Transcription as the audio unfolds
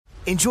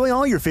Enjoy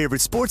all your favorite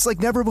sports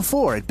like never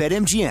before at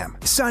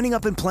BetMGM. Signing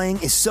up and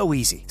playing is so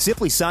easy.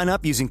 Simply sign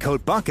up using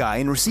code Buckeye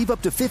and receive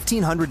up to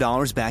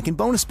 $1,500 back in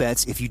bonus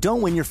bets if you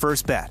don't win your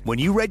first bet. When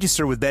you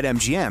register with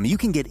BetMGM, you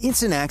can get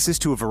instant access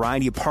to a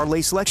variety of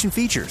parlay selection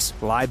features,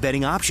 live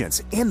betting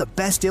options, and the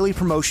best daily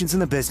promotions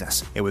in the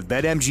business. And with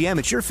BetMGM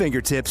at your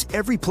fingertips,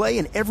 every play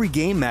and every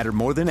game matter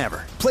more than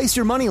ever. Place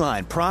your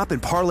moneyline, prop,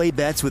 and parlay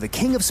bets with the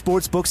king of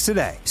sportsbooks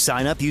today.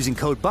 Sign up using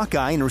code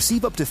Buckeye and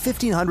receive up to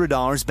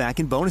 $1,500 back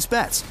in bonus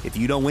bets if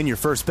you don't win your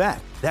first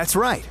bet. That's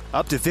right,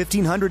 up to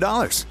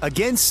 $1,500.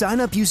 Again, sign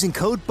up using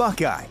code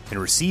Buckeye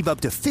and receive up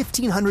to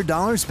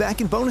 $1,500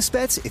 back in bonus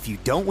bets if you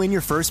don't win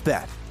your first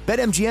bet.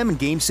 BetMGM and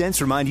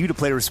GameSense remind you to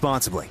play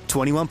responsibly.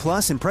 21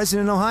 plus and present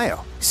in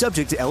Ohio.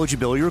 Subject to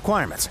eligibility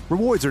requirements.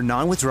 Rewards are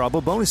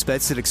non-withdrawable bonus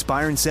bets that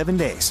expire in 7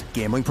 days.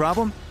 Gambling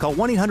problem? Call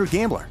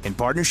 1-800-GAMBLER in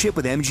partnership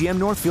with MGM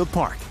Northfield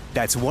Park.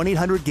 That's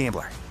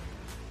 1-800-GAMBLER.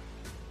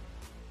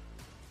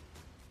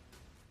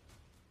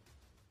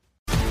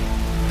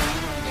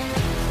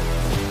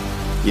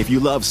 If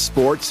you love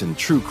sports and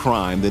true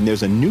crime, then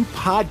there's a new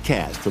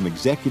podcast from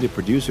executive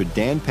producer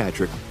Dan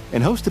Patrick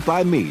and hosted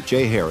by me,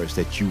 Jay Harris,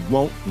 that you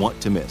won't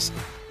want to miss.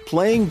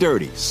 Playing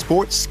Dirty: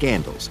 Sports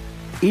Scandals.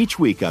 Each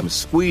week, I'm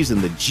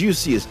squeezing the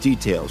juiciest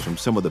details from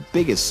some of the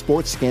biggest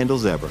sports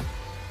scandals ever.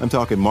 I'm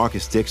talking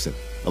Marcus Dixon,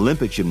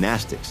 Olympic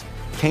gymnastics,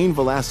 Cain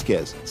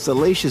Velasquez,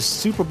 salacious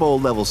Super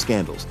Bowl-level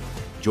scandals.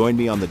 Join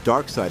me on the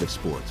dark side of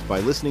sports by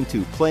listening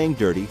to Playing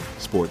Dirty: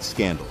 Sports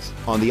Scandals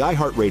on the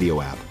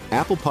iHeartRadio app,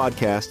 Apple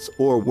Podcasts,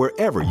 or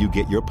wherever you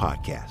get your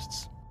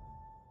podcasts.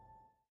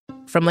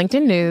 From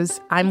LinkedIn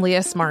News, I'm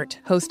Leah Smart,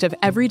 host of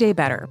Everyday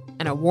Better,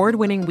 an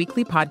award-winning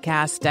weekly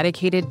podcast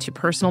dedicated to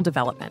personal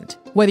development.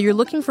 Whether you're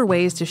looking for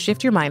ways to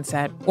shift your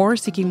mindset or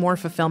seeking more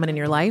fulfillment in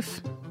your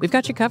life, we've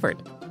got you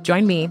covered.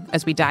 Join me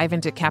as we dive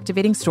into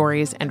captivating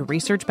stories and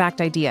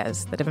research-backed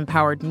ideas that have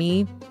empowered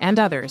me and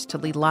others to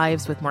lead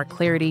lives with more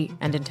clarity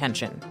and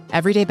intention.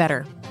 Everyday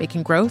Better,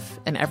 making growth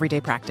an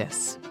everyday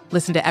practice.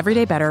 Listen to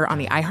Everyday Better on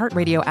the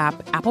iHeartRadio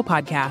app, Apple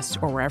Podcasts,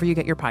 or wherever you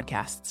get your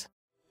podcasts.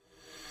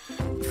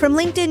 From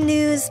LinkedIn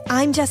News,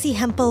 I'm Jessie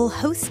Hempel,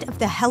 host of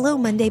the Hello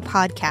Monday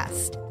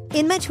podcast.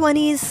 In my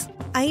 20s,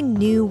 I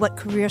knew what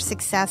career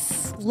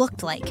success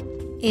looked like.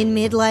 In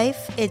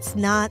midlife, it's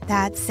not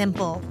that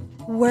simple.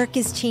 Work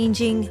is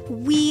changing,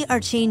 we are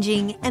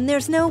changing, and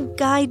there's no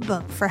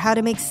guidebook for how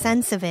to make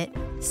sense of it.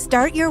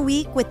 Start your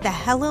week with the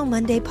Hello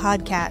Monday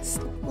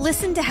podcast.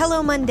 Listen to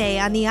Hello Monday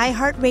on the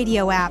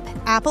iHeartRadio app,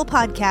 Apple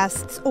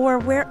Podcasts, or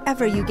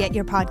wherever you get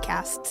your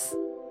podcasts.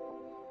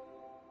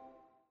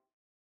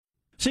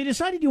 So you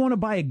decided you want to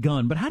buy a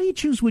gun, but how do you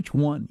choose which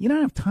one? You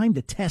don't have time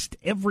to test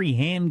every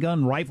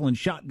handgun, rifle, and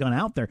shotgun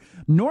out there.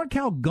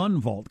 NorCal Gun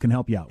Vault can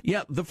help you out.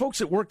 Yeah, the folks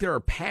that work there are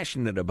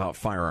passionate about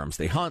firearms.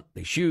 They hunt,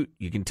 they shoot.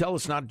 You can tell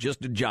it's not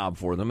just a job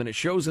for them, and it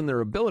shows in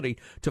their ability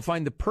to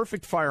find the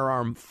perfect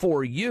firearm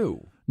for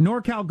you.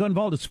 NorCal Gun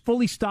Vault is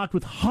fully stocked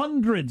with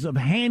hundreds of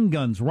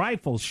handguns,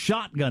 rifles,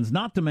 shotguns,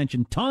 not to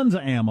mention tons of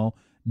ammo,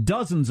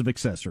 dozens of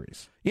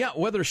accessories. Yeah,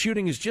 whether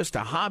shooting is just a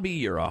hobby,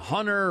 you're a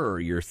hunter,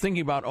 or you're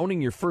thinking about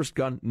owning your first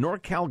gun,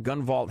 NorCal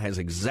Gun Vault has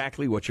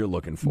exactly what you're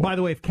looking for. By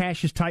the way, if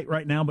cash is tight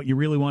right now, but you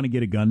really want to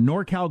get a gun,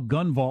 NorCal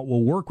Gun Vault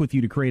will work with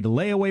you to create a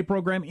layaway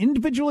program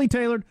individually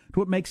tailored to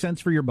what makes sense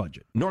for your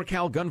budget.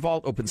 NorCal Gun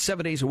Vault opens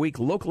 7 days a week,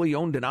 locally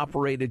owned and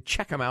operated.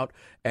 Check them out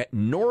at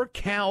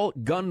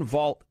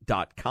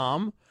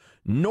NorCalGunVault.com.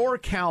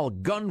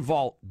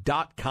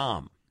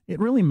 NorCalGunVault.com. It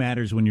really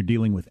matters when you're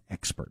dealing with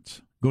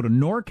experts. Go to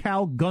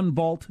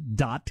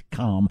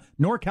NorCalGunVault.com,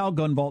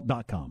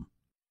 NorCalGunVault.com.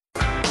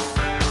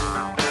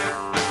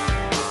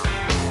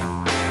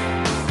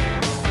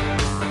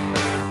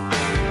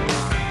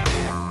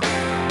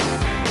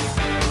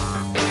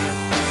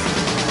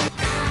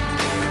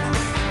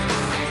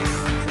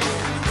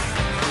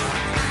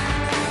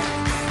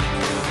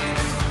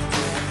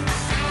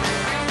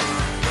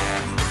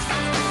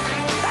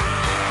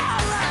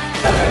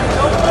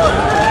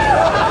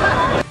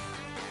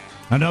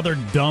 Another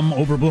dumb,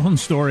 overblown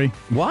story.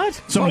 What?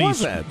 What was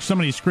that?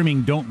 Somebody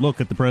screaming, "Don't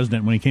look" at the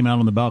president when he came out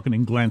on the balcony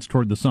and glanced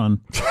toward the sun.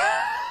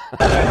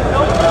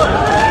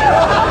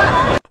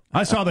 I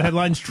saw the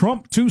headlines,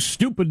 "Trump too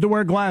stupid to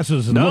wear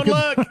glasses." And Don't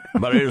look,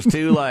 but it was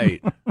too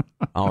late.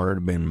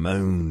 Already been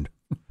mooned.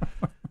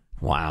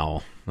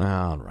 Wow.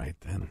 All right,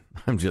 then.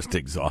 I'm just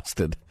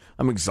exhausted.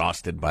 I'm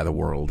exhausted by the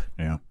world.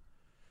 Yeah.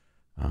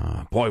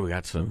 Boy, we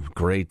got some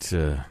great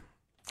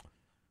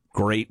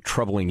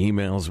troubling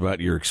emails about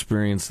your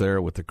experience there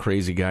with the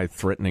crazy guy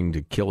threatening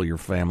to kill your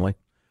family.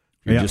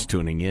 If you're just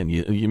tuning in,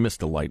 you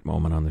missed a light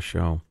moment on the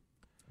show.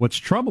 What's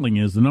troubling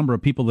is the number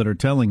of people that are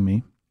telling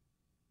me,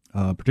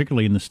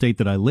 particularly in the state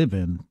that I live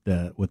in,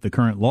 that with the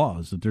current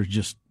laws, that there's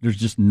just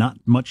not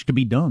much to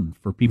be done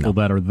for people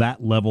that are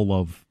that level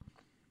of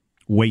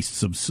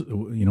wastes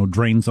of,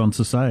 drains on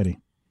society.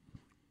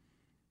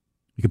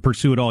 You can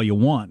pursue it all you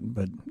want,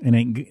 but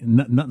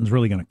nothing's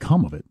really going to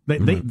come of it.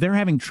 They're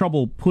having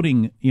trouble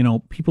putting,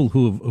 people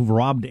who've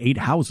robbed 8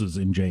 houses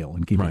in jail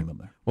and keeping them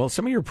there. Well,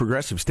 some of your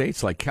progressive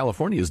states, like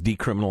California, has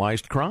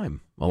decriminalized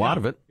crime. A lot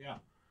of it. Yeah.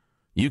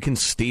 you can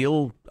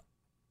steal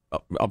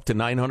up to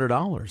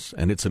 $900,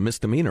 and it's a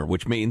misdemeanor,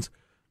 which means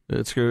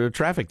it's a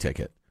traffic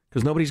ticket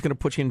because nobody's going to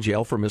put you in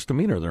jail for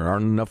misdemeanor. There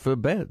aren't enough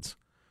beds.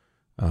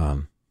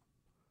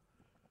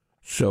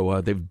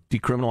 So they've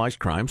decriminalized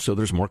crime, so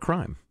there's more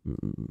crime.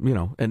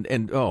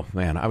 And oh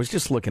man, I was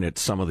just looking at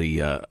some of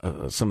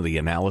the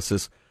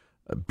analysis.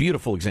 A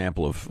beautiful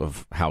example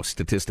of how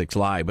statistics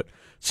lie. But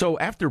so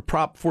after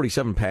Prop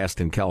 47 passed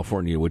in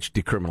California, which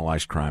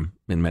decriminalized crime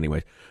in many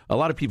ways, a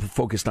lot of people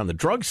focused on the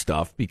drug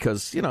stuff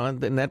because,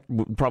 and that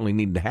probably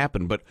needed to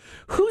happen. But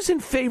who's in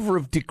favor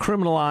of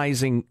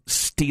decriminalizing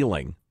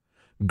stealing,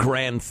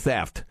 grand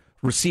theft,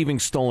 receiving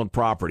stolen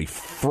property,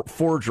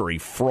 forgery,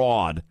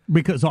 fraud,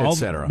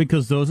 etc.?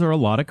 Because those are a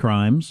lot of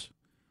crimes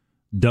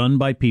done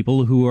by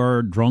people who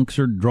are drunks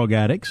or drug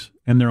addicts,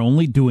 and they're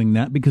only doing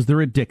that because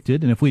they're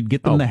addicted. And if we'd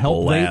get them the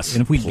help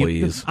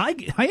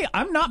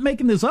I'm not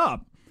making this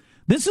up.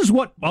 This is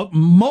what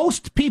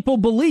most people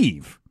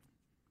believe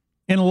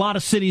in a lot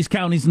of cities,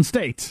 counties, and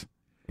states.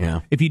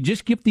 Yeah. If you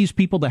just give these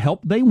people the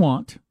help they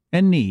want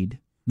and need,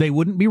 they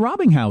wouldn't be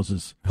robbing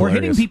houses or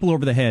hitting people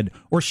over the head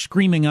or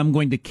screaming, "I'm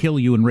going to kill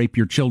you and rape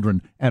your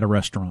children" at a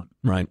restaurant.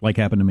 Right. Like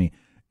happened to me.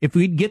 If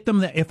we'd get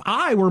them if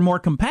I were more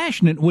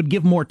compassionate, would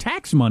give more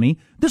tax money,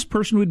 this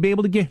person would be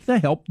able to get the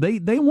help they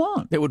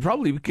want. They would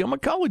probably become a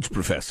college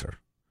professor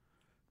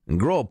and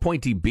grow a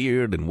pointy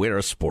beard and wear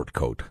a sport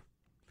coat.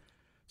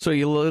 So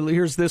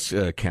here's this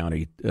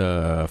county.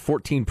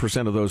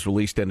 14% of those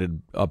released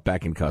ended up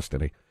back in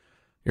custody.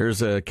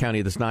 Here's a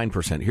county that's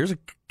 9%. Here's a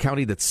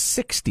county that's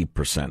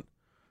 60%.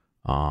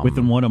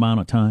 Within what amount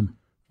of time?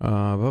 It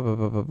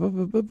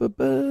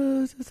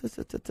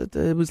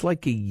was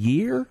like a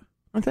year,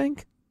 I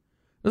think.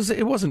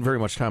 It wasn't very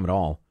much time at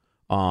all.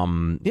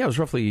 It was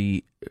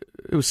roughly,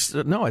 I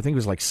think it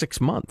was like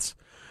 6 months.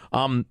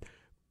 But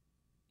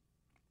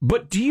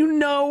do you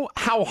know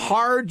how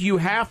hard you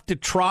have to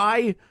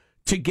try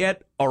to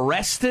get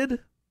arrested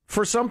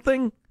for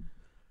something?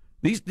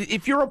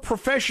 If you're a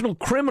professional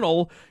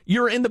criminal,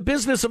 you're in the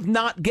business of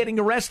not getting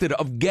arrested,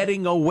 of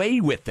getting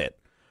away with it.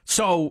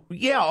 So, so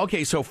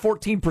 14%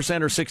 or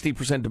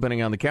 60%,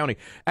 depending on the county,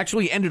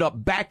 actually ended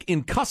up back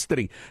in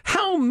custody.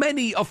 How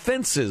many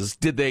offenses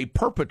did they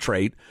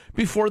perpetrate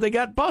before they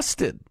got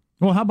busted?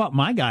 Well, how about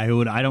my guy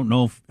who I don't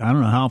know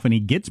how often he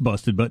gets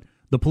busted, but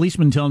the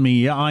policeman telling me,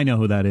 yeah, I know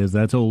who that is.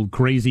 That's old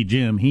Crazy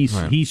Jim.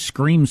 He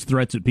screams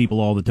threats at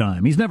people all the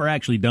time. He's never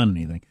actually done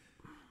anything.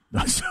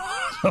 So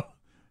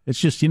it's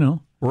just,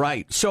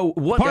 Right. So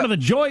part of the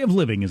joy of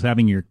living is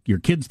having your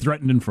kids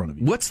threatened in front of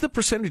you. What's the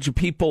percentage of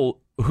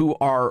people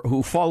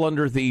who fall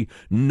under the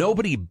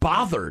nobody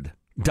bothered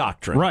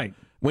doctrine? Right.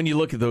 When you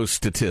look at those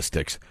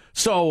statistics.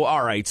 So,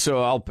 all right.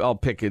 So I'll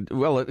pick it.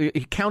 Well,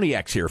 County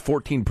X here,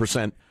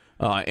 14%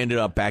 ended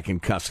up back in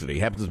custody.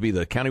 Happens to be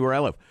the county where I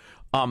live.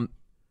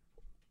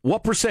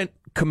 What percent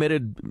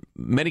committed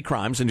many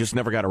crimes and just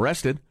never got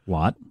arrested?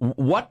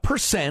 What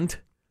percent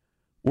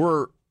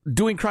were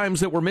doing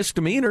crimes that were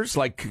misdemeanors,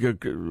 like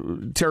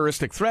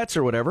terroristic threats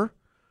or whatever,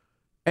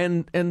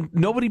 and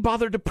nobody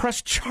bothered to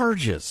press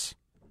charges?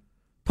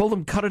 Told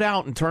them cut it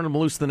out and turn them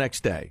loose the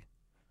next day.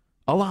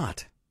 A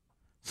lot.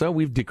 So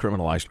we've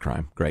decriminalized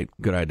crime. Great.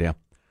 Good idea.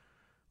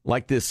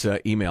 Like this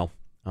email.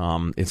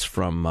 It's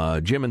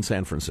from Jim in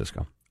San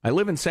Francisco. I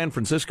live in San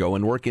Francisco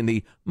and work in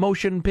the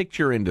motion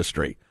picture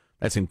industry.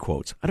 That's in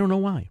quotes. I don't know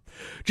why.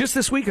 Just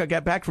this week, I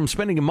got back from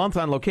spending a month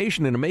on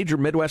location in a major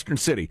Midwestern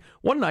city.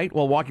 One night,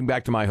 while walking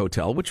back to my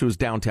hotel, which was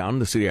downtown in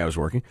the city I was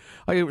working,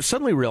 I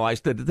suddenly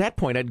realized that at that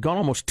point, I'd gone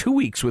almost 2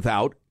 weeks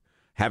without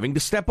having to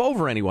step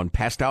over anyone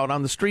passed out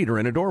on the street or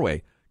in a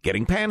doorway,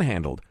 getting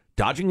panhandled,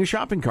 dodging a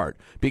shopping cart,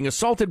 being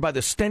assaulted by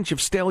the stench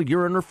of stale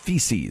urine or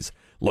feces,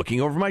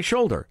 looking over my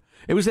shoulder.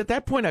 It was at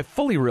that point I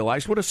fully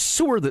realized what a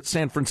sewer that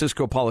San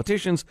Francisco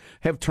politicians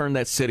have turned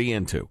that city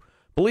into.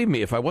 Believe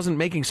me, if I wasn't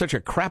making such a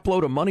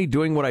crapload of money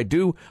doing what I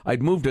do,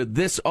 I'd move to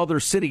this other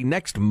city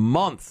next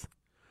month.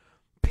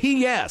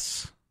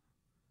 P.S.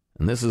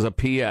 And this is a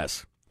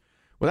P.S.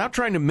 Without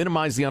trying to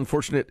minimize the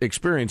unfortunate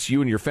experience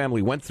you and your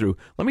family went through,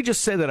 let me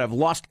just say that I've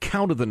lost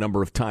count of the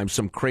number of times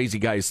some crazy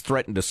guys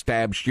threatened to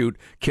stab, shoot,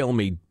 kill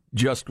me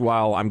just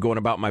while I'm going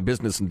about my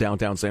business in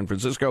downtown San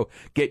Francisco.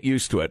 Get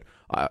used to it.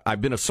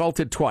 I've been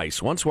assaulted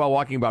twice, once while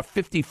walking about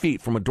 50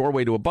 feet from a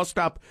doorway to a bus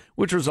stop,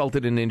 which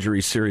resulted in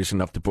injuries serious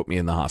enough to put me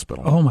in the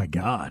hospital. Oh, my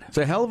God. It's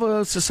a hell of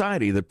a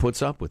society that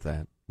puts up with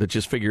that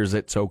just figures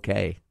it's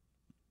okay.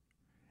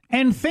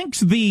 And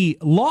thinks the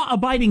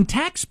law-abiding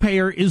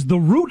taxpayer is the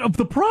root of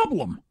the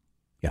problem.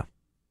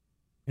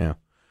 Yeah.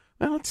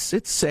 Well, it's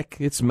sick.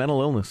 It's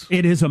mental illness.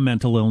 It is a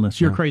mental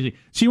illness. You're crazy.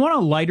 So you want a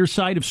lighter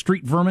side of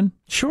street vermin?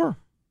 Sure.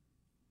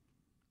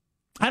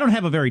 I don't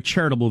have a very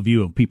charitable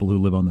view of people who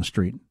live on the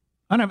street.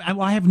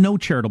 I have no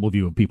charitable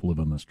view of people who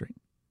live on the street.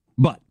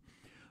 But,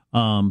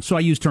 so I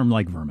use term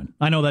like vermin.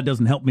 I know that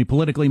doesn't help me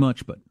politically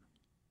much, but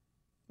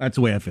that's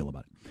the way I feel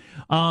about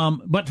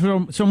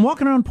it. So I'm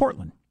walking around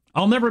Portland.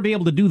 I'll never be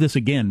able to do this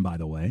again, by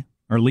the way,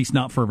 or at least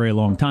not for a very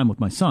long time with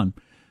my son,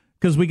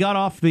 because we got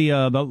off the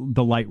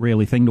light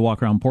rail thing to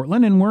walk around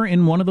Portland, and we're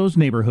in one of those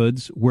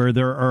neighborhoods where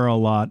there are a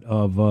lot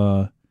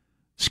of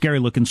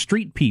scary-looking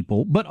street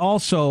people, but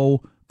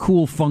also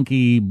cool,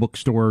 funky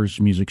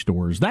bookstores, music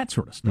stores, that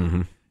sort of stuff.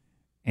 Mm-hmm.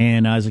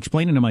 And I was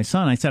explaining to my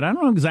son, I said, I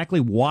don't know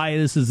exactly why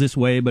this is this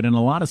way, but in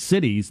a lot of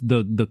cities,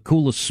 the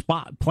coolest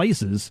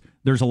places,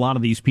 there's a lot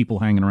of these people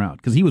hanging around,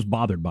 because he was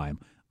bothered by them.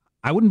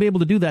 I wouldn't be able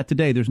to do that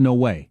today. There's no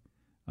way.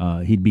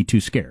 He'd be too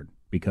scared,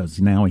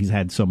 because now he's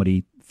had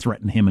somebody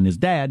threaten him and his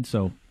dad,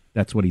 so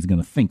that's what he's going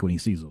to think when he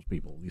sees those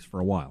people, at least for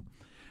a while.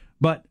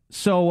 But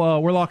so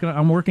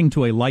I'm working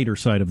to a lighter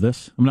side of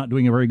this. I'm not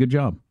doing a very good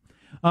job.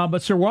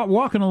 But so we're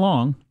walking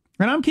along,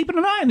 and I'm keeping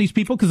an eye on these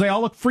people because they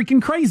all look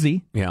freaking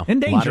crazy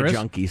and dangerous. A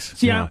lot of junkies.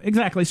 So, yeah,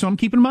 exactly. So I'm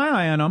keeping my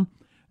eye on them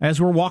as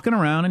we're walking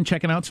around and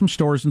checking out some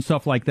stores and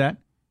stuff like that.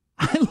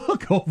 I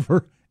look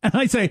over and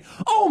I say,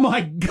 "Oh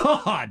my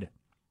God!"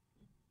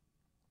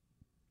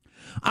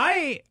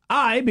 I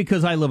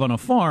because I live on a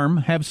farm,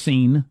 have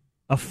seen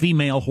a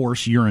female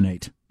horse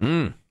urinate.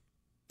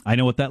 I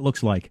know what that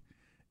looks like.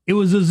 It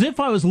was as if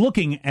I was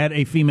looking at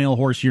a female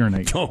horse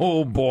urinate.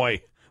 Oh,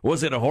 boy.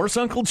 Was it a horse,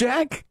 Uncle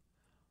Jack?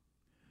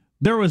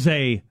 There was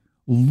a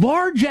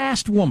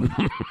large-assed woman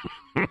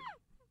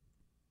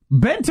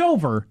bent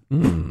over,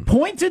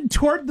 pointed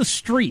toward the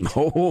street.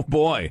 Oh,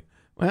 boy.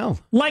 Well.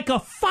 Like a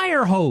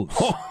fire hose.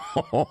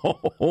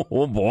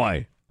 Oh,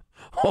 boy.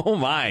 Oh,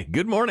 my.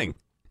 Good morning.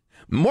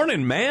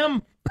 Morning,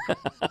 ma'am.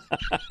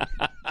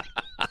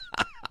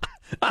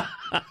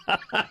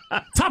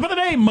 Top of the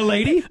day,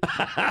 m'lady.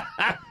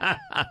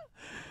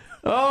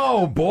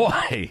 Oh,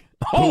 boy.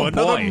 Oh,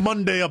 another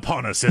Monday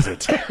upon us, is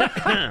it?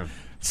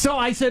 So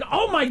I said,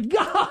 "Oh, my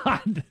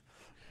God."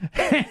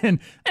 And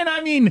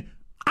I mean,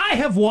 I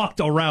have walked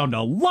around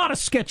a lot of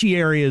sketchy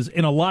areas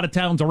in a lot of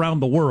towns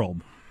around the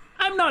world.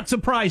 I'm not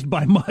surprised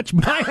by much,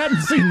 but I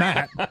hadn't seen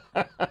that.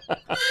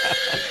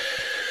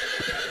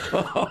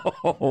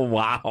 Oh,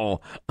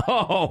 wow.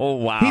 Oh,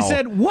 wow. He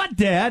said, "What,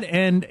 Dad?"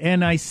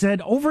 And I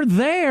said, "Over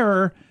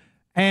there."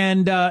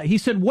 And he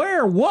said,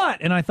 "Where?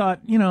 What?" And I thought,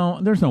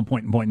 there's no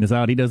point in pointing this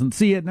out. He doesn't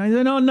see it. And I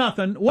said, "No,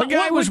 nothing." The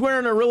guy was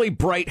wearing a really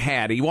bright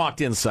hat. He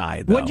walked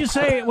inside, though. What'd you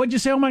say?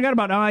 Oh, my God,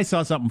 about it? Oh, I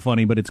saw something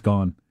funny, but it's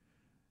gone.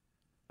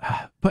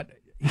 But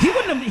he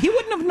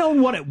wouldn't have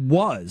known what it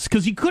was,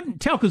 because he couldn't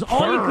tell, because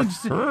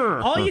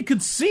all you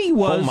could see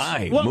was... Oh,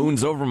 my.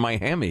 Moon's over my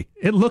hammy.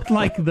 It looked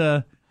like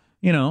the...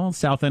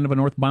 south end of a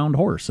northbound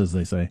horse, as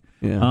they say.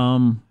 Yeah.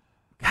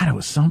 God, it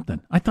was something.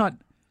 I thought,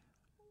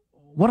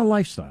 what a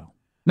lifestyle.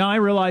 Now, I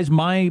realize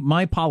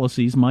my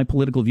policies, my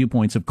political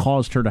viewpoints have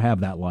caused her to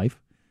have that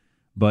life.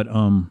 But,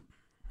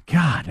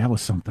 God, that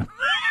was something.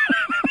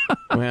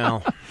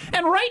 Well.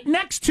 And right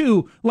next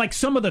to, like,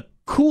 some of the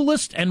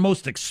coolest and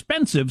most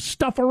expensive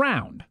stuff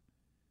around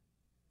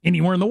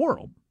anywhere in the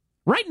world.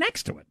 Right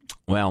next to it.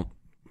 Well,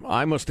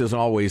 I must, as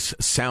always,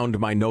 sound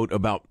my note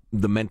about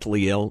the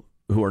mentally ill,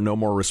 who are no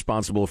more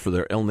responsible for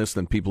their illness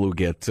than people who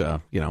get,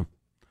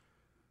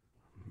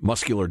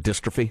 muscular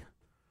dystrophy.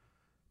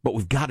 But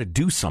we've got to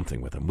do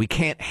something with them. We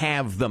can't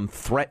have them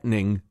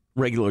threatening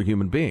regular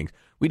human beings.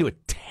 We do a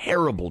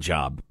terrible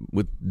job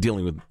with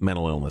dealing with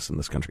mental illness in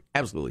this country.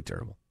 Absolutely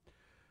terrible.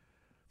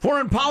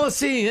 Foreign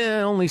policy,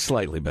 only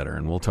slightly better.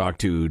 And we'll talk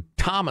to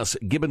Thomas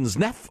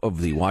Gibbons-Neff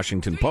of the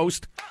Washington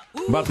Post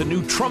about the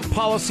new Trump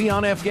policy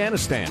on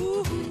Afghanistan.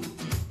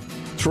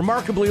 It's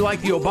remarkably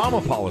like the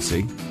Obama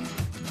policy,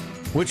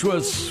 which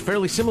was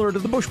fairly similar to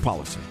the Bush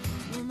policy.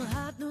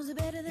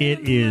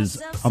 It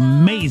is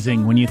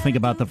amazing when you think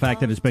about the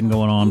fact that it's been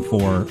going on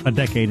for a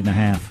decade and a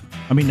half.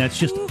 I mean, that's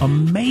just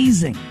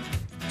amazing.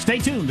 Stay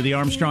tuned to the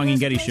Armstrong and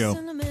Getty Show.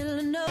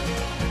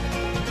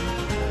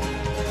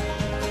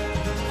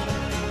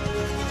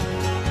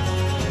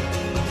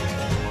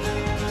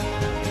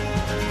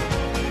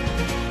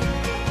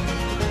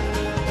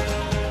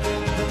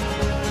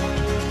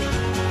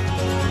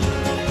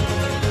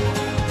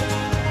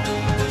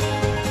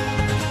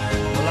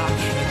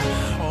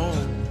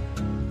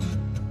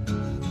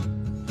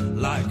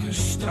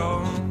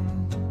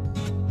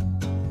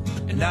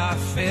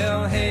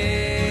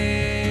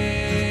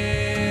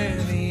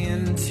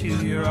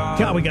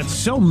 God, we got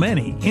so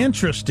many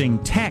interesting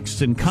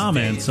texts and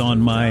comments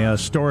on my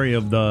story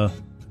of the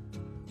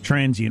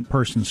transient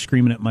person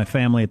screaming at my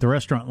family at the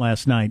restaurant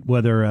last night,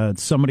 whether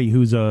it's somebody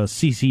who's a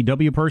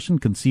CCW person,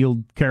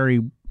 concealed carry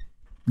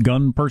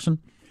gun person,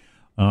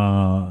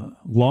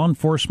 law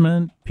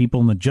enforcement, people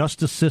in the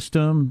justice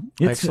system.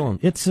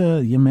 Excellent. It's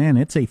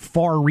a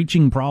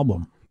far-reaching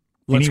problem.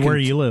 Anywhere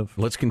you live.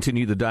 Let's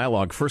continue the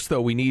dialogue. First,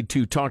 though, we need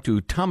to talk to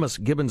Thomas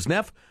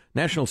Gibbons-Neff,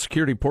 national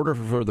security reporter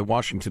for the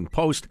Washington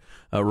Post,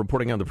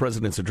 reporting on the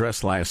president's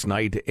address last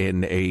night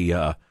in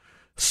a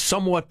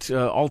somewhat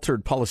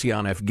altered policy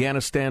on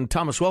Afghanistan.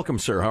 Thomas, welcome,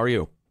 sir. How are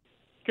you?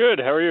 Good.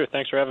 How are you?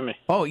 Thanks for having me.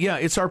 Oh, yeah,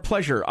 it's our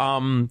pleasure.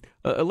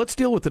 Let's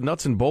deal with the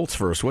nuts and bolts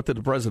first. What did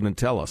the president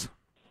tell us?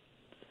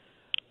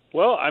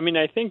 Well, I mean,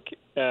 I think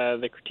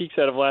the critiques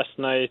out of last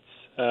night's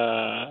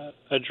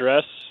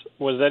address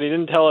was that he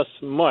didn't tell us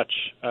much.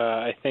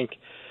 I think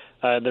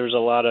there was a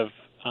lot of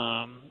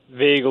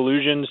vague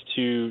allusions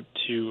to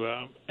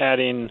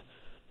adding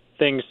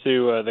things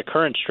to the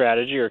current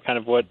strategy, or kind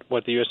of what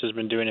the U.S. has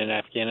been doing in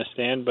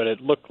Afghanistan. But it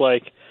looked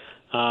like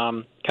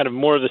kind of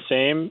more of the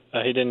same.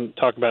 He didn't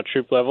talk about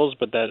troop levels,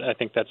 but I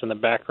think that's in the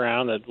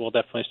background, that we'll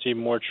definitely see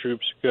more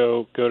troops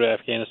go to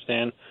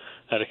Afghanistan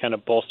to kind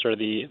of bolster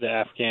the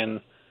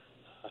Afghan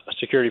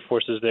security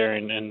forces there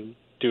and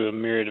do a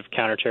myriad of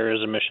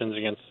counterterrorism missions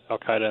against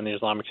Al-Qaeda and the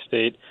Islamic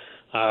State.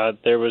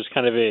 There was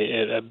kind of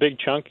a big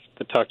chunk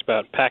that talked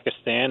about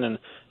Pakistan and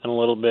a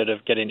little bit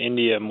of getting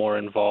India more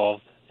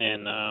involved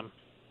in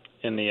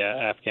the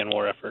Afghan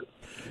war effort.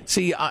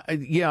 See,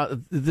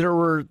 there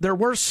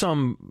were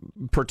some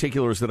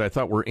particulars that I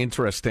thought were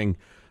interesting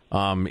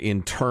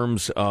in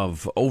terms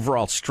of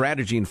overall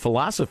strategy and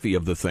philosophy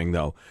of the thing,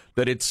 though.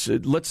 That it's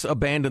let's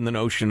abandon the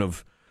notion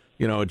of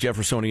a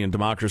Jeffersonian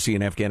democracy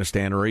in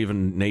Afghanistan or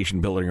even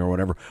nation building or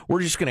whatever.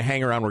 We're just going to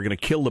hang around. We're going to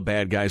kill the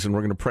bad guys, and we're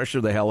going to pressure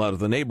the hell out of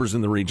the neighbors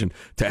in the region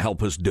to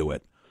help us do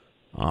it.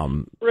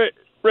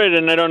 Right,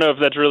 and I don't know if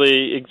that's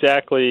really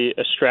exactly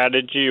a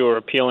strategy or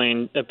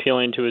appealing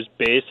to his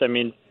base. I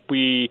mean,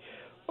 the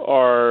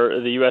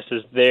U.S.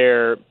 is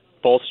there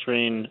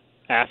bolstering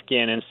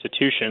Afghan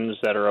institutions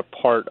that are a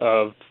part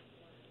of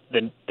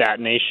that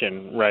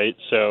nation, right?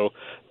 So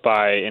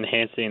by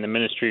enhancing the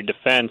Ministry of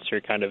Defense, or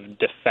kind of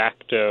de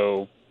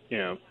facto,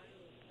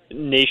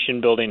 nation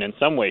building in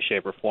some way,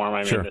 shape, or form.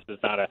 I mean, Sure. This is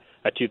not a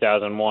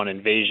 2001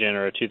 invasion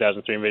or a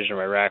 2003 invasion of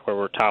Iraq where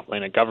we're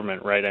toppling a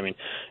government, right? I mean,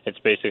 it's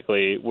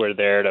basically we're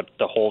there to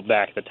hold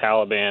back the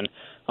Taliban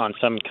on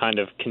some kind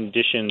of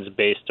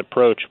conditions-based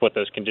approach. What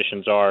those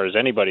conditions are is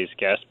anybody's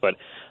guess, but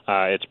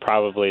it's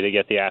probably to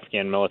get the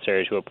Afghan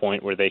military to a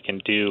point where they can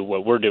do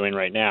what we're doing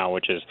right now,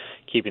 which is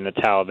keeping the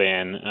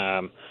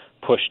Taliban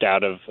pushed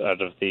out of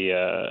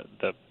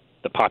the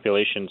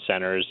population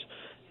centers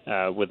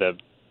with a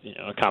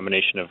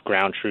combination of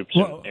ground troops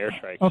and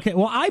airstrikes. Okay,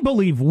 well, I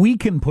believe we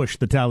can push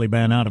the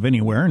Taliban out of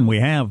anywhere, and we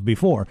have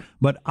before.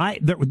 But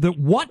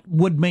what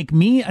would make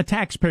me, a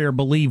taxpayer,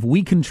 believe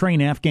we can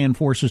train Afghan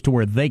forces to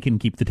where they can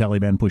keep the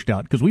Taliban pushed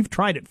out? Because we've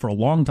tried it for a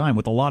long time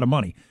with a lot of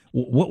money.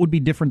 What would be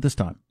different this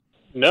time?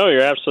 No,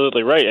 you're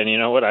absolutely right. And you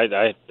know what?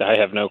 I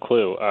have no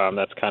clue.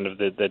 That's kind of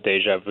the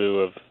deja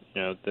vu of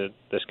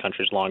this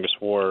country's longest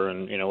war,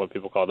 and what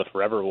people call the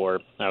Forever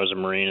War. I was a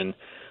Marine and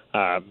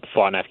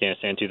fought in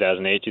Afghanistan in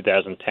 2008,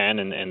 2010,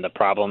 and the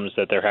problems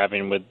that they're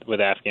having with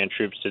Afghan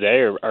troops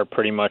today are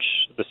pretty much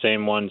the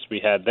same ones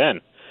we had then.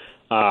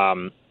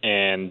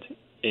 And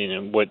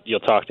what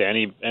you'll talk to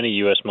any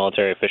U.S.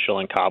 military official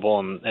in Kabul,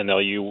 and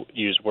they'll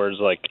use words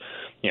like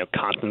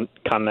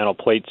continental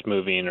plates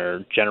moving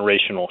or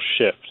generational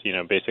shift.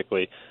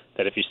 Basically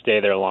that if you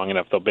stay there long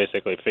enough, they'll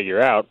basically figure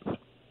out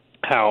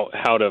how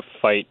to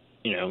fight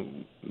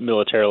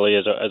militarily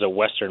as a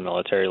Western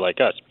military like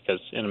us, because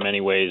in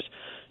many ways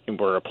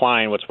we're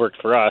applying what's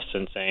worked for us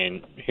and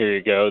saying, here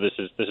you go, this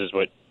is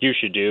what you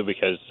should do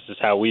because this is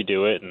how we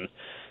do it,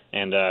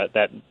 and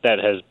that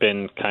has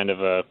been kind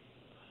of a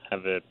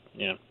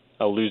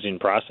losing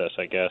process,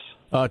 I guess.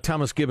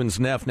 Thomas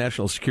Gibbons-Neff,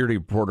 national security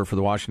reporter for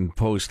the Washington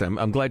Post.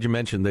 I'm glad you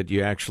mentioned that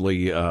you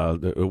actually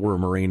were a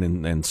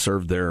Marine and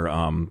served there,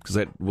 because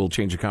that will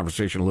change the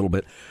conversation a little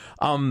bit,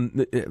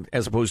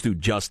 as opposed to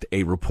just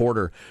a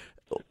reporter.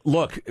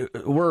 Look,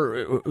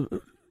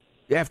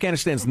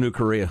 Afghanistan's the new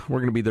Korea. We're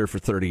going to be there for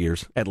 30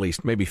 years, at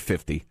least, maybe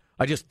 50.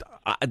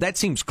 That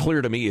seems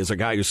clear to me as a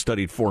guy who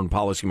studied foreign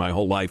policy my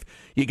whole life.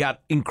 You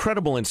got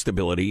incredible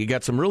instability. You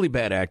got some really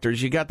bad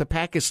actors. You got the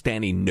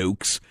Pakistani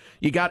nukes.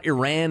 You got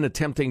Iran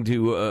attempting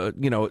to,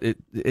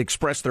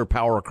 express their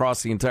power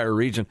across the entire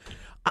region.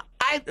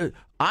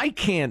 I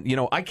can't,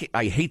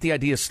 I hate the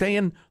idea of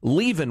staying.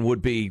 Leaving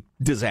would be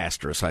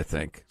disastrous, I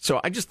think. So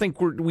I just think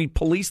we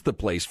police the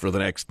place for the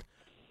next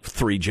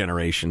 3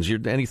 generations.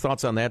 Any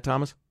thoughts on that,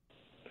 Thomas?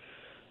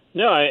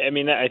 No, I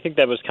mean, I think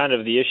that was kind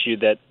of the issue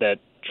that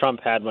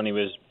Trump had when he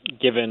was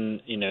given,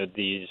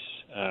 these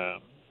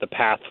the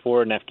path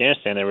forward in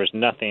Afghanistan. There was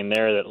nothing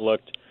there that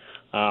looked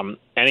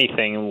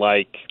anything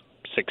like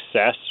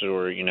success,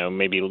 or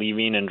maybe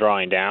leaving and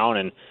drawing down.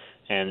 And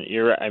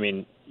I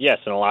mean, yes,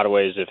 in a lot of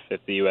ways,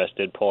 if the U.S.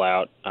 did pull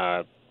out,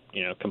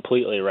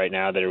 completely right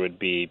now, there would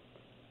be,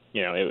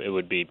 it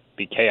would be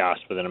chaos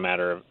within a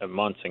matter of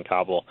months in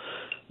Kabul.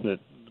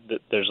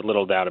 There's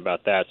little doubt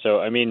about that. So,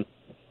 I mean.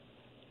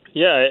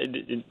 Yeah,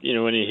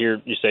 when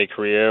you say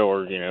Korea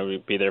or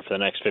be there for the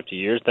next 50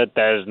 years, that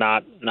is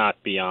not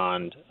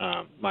beyond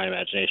my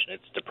imagination.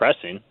 It's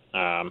depressing.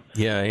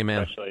 Yeah,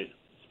 amen.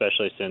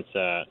 Especially since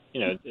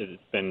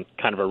it's been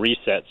kind of a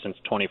reset since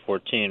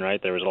 2014, right?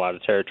 There was a lot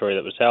of territory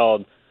that was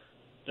held.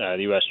 The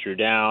U.S. drew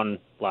down.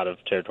 A lot of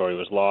territory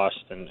was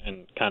lost,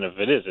 and kind of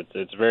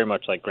it's very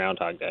much like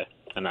Groundhog Day.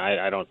 And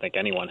I don't think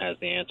anyone has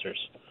the answers.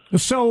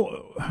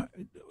 So.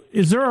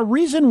 Is there a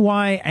reason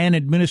why an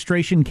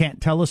administration can't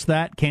tell us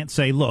that? Can't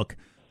say, look,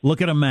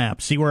 look at a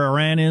map, see where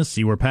Iran is,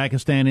 see where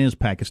Pakistan is.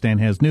 Pakistan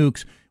has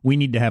nukes. We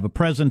need to have a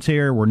presence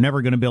here. We're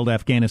never going to build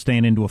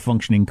Afghanistan into a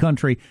functioning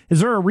country. Is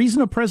there a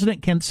reason a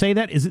president can't say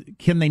that?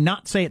 Can they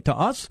not say it to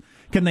us?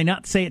 Can they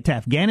not say it to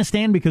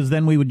Afghanistan because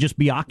then we would just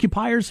be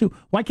occupiers?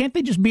 Why can't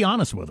they just be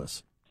honest with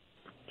us?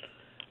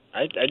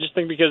 I just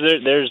think because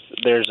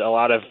there's a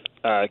lot of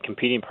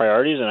competing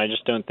priorities, and I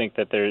just don't think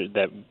that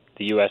the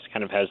U.S.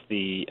 kind of has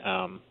the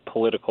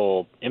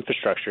political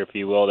infrastructure, if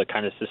you will, to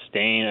kind of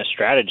sustain a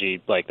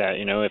strategy like that.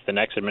 If the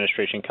next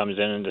administration comes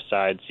in and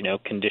decides,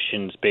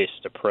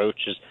 conditions-based approach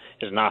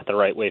is not the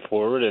right way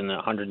forward, and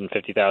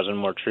 150,000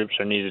 more troops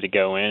are needed to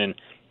go in and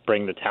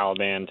bring the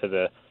Taliban to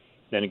the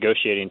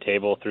negotiating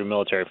table through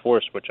military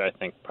force, which I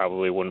think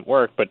probably wouldn't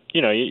work. But,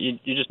 you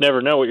just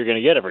never know what you're going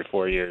to get every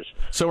 4 years.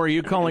 So are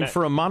you calling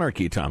for a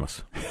monarchy,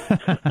 Thomas?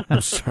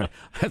 I'm sorry.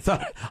 I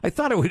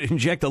thought I would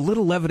inject a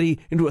little levity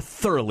into a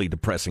thoroughly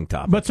depressing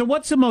topic. But so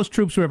what's the most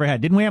troops we ever had?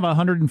 Didn't we have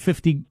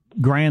 150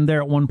 grand there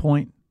at one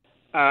point?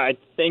 I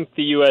think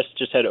the U.S.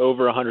 just had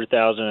over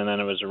 100,000, and then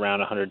it was around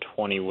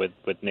 120 with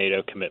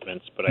NATO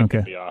commitments, but I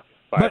could be off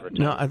 5 or 10.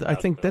 No, I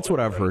think that's what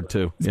I've heard,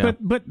 too. Yeah.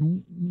 But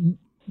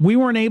we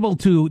weren't able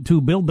to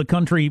build the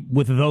country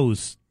with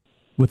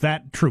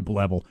that troop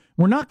level.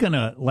 We're not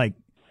gonna put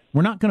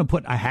we're not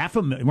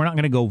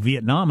gonna go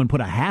Vietnam and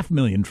put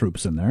 500,000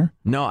 troops in there.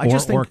 No, I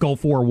just think or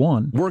Gulf War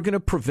I. We're gonna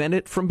prevent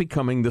it from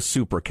becoming the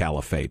super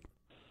caliphate.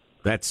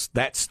 That's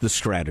the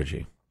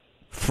strategy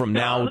from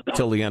now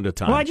till the end of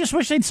time. Well, I just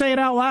wish they'd say it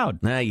out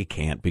loud. Nah, you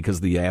can't, because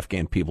the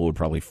Afghan people would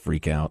probably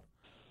freak out.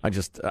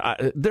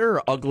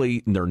 They're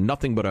ugly. They're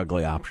nothing but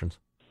ugly options.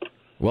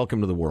 Welcome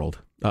to the world.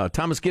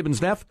 Thomas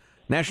Gibbons-Neff,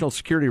 national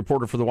security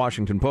reporter for the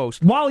Washington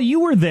Post. While you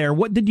were there,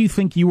 what did you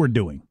think you were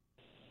doing?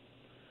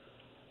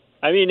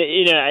 I mean,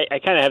 I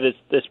kind of have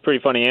this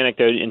pretty funny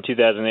anecdote. In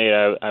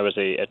 2008, I was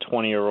a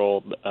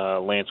 20-year-old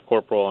Lance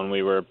Corporal, and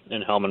we were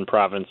in Helmand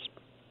Province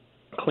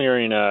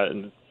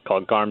clearing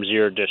called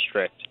Garmsir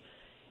District,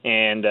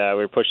 and we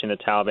were pushing the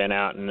Taliban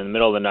out. And in the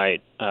middle of the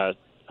night, I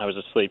was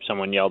asleep.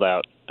 Someone yelled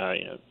out,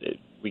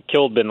 "We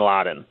killed Bin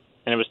Laden."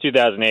 And it was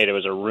 2008. It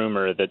was a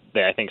rumor that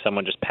I think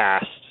someone just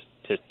passed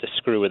to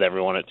screw with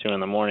everyone at 2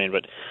 a.m.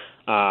 But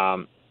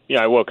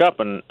I woke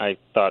up and I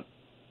thought,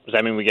 does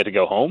that mean we get to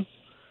go home?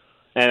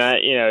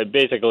 And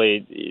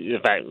basically, in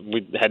fact,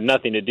 we had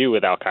nothing to do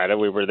with Al Qaeda.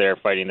 We were there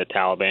fighting the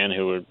Taliban,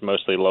 who were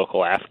mostly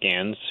local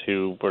Afghans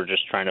who were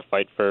just trying to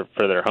fight for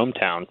their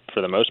hometown for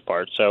the most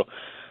part. So,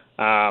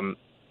 and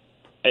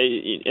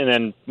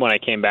then when I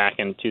came back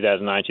in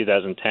 2009,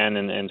 2010,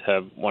 and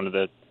to one of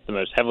the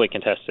most heavily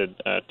contested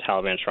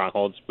Taliban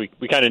strongholds,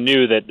 we kind of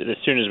knew that as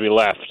soon as we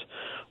left,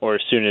 or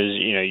as soon as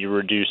you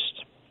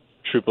reduced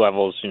troop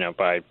levels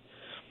by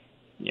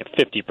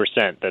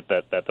 50%,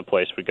 that the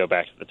place would go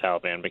back to the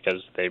Taliban,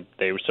 because they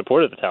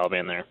supported the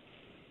Taliban there.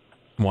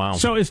 Wow.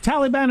 So is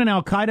Taliban and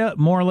Al Qaeda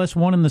more or less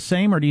one and the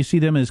same, or do you see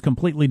them as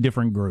completely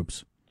different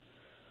groups?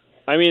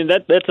 I mean,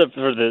 that's up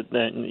for the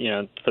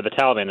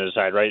Taliban to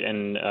decide, right?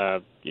 And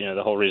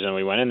the whole reason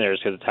we went in there is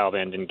because the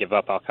Taliban didn't give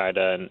up Al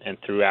Qaeda, and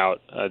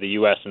throughout the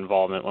U.S.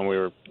 involvement when we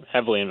were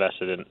heavily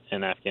invested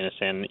in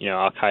Afghanistan,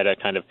 Al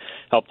Qaeda kind of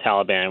helped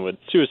Taliban with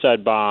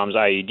suicide bombs,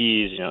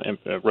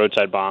 IEDs,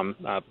 roadside bomb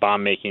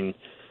making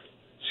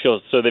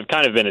skills. So they've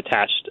kind of been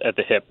attached at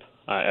the hip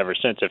ever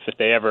since. If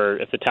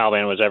the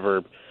Taliban was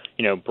ever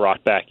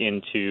brought back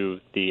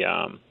into the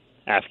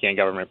Afghan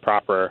government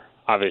proper,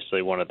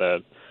 obviously one of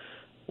the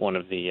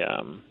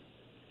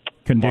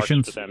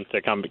conditions for them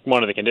to come.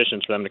 One of the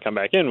conditions for them to come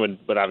back in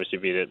would obviously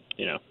be that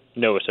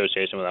no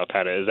association with Al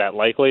Qaeda. Is that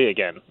likely?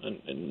 Again,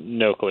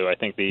 no clue. I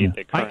think the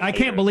current I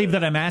can't believe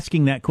that I'm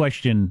asking that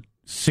question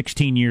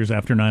 16 years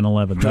after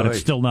 9/11. That it's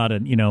still not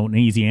an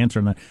easy answer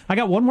on that. I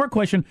got one more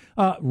question.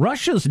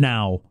 Russia's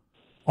now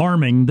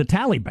arming the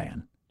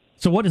Taliban.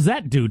 So what does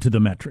that do to the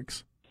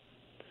metrics?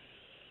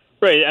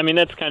 Right. I mean,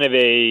 that's kind of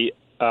a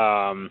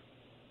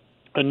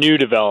new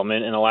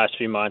development in the last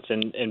few months,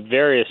 and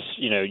various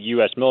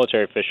U.S.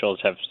 military officials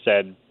have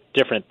said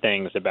different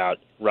things about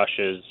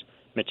Russia's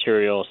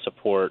material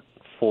support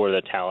for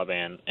the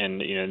Taliban, and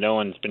no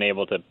one's been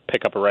able to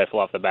pick up a rifle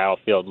off the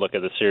battlefield, look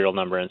at the serial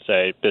number, and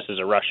say this is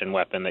a Russian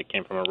weapon that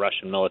came from a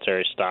Russian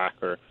military stock,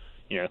 or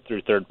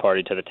through third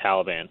party to the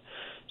Taliban.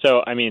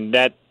 So I mean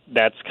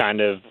that's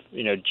kind of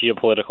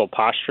geopolitical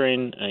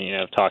posturing.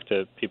 I've talked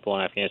to people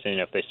in Afghanistan.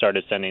 If they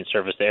started sending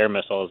surface-to-air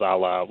missiles, a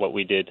la what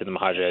we did to the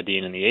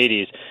Mujahideen in the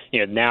 80s,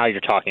 now you're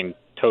talking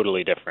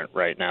totally different.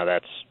 Right now,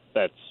 that's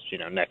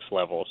next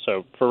level.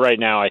 So for right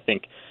now, I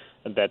think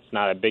that's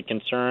not a big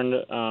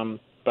concern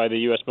by the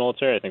U.S.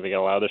 military. I think they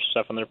got a lot of other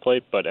stuff on their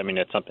plate, but I mean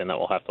it's something that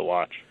we'll have to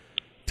watch.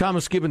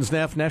 Thomas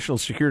Gibbons-Neff, national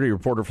security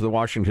reporter for the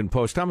Washington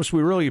Post. Thomas,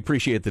 we really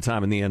appreciate the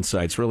time and the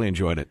insights. Really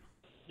enjoyed it.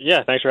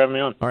 Yeah, thanks for having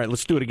me on. All right,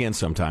 let's do it again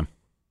sometime.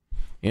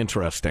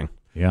 Interesting.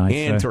 Yeah,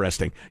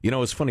 interesting.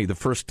 It's funny. The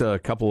first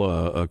couple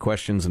of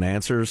questions and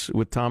answers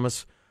with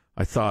Thomas,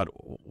 I thought,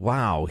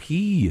 wow,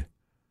 he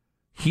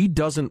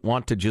doesn't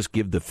want to just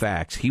give the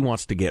facts. He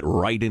wants to get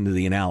right into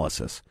the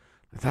analysis.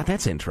 I thought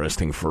that's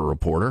interesting for a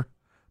reporter.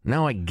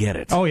 Now I get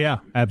it. Oh, yeah,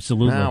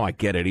 absolutely. Now I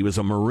get it. He was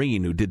a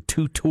Marine who did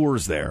 2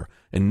 tours there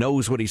and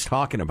knows what he's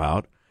talking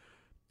about.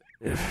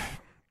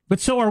 But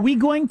so are we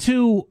going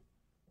to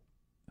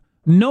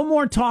no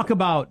more talk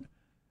about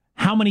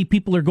how many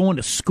people are going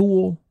to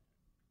school?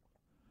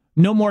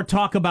 No more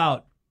talk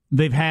about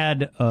they've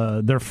had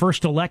their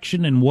first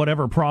election in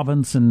whatever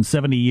province in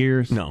 70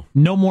 years? No.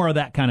 No more of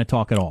that kind of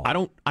talk at all. I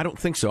don't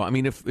think so. I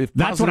mean, if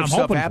That's what positive I'm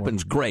stuff hoping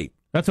happens, for. great.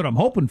 That's what I'm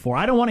hoping for.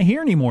 I don't want to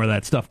hear any more of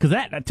that stuff because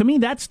that, to me,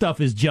 that stuff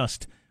is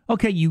just,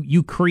 okay,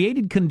 you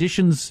created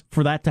conditions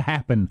for that to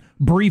happen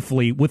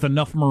briefly with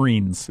enough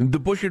Marines. The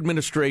Bush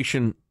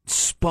administration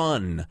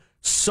spun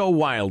so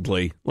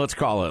wildly, let's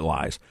call it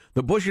lies.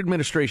 The Bush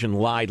administration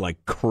lied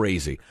like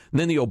crazy. And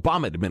then the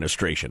Obama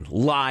administration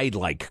lied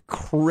like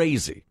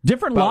crazy.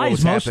 Different about what lies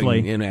was happening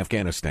mostly. in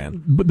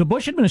Afghanistan. But the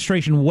Bush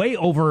administration way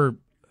over,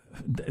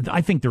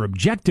 I think their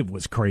objective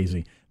was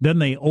crazy. Then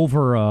they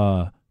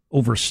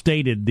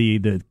overstated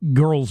the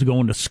girls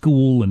going to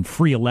school and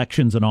free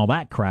elections and all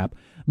that crap.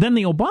 Then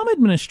the Obama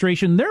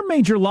administration, their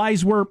major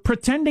lies were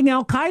pretending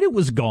Al-Qaeda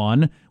was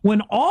gone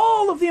when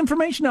all of the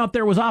information out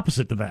there was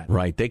opposite to that.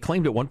 Right. They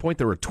claimed at one point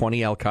there were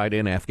 20 Al-Qaeda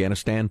in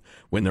Afghanistan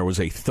when there was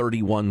a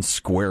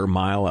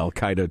 31-square-mile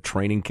Al-Qaeda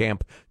training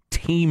camp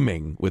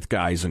teeming with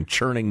guys and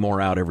churning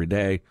more out every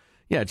day.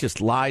 Yeah, just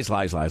lies.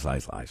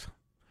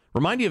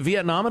 Remind you of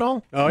Vietnam at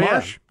all? Oh,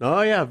 Marsh? yeah.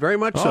 Oh, yeah, very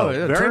much so.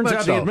 It Very turns much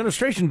out so. the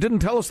administration didn't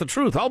tell us the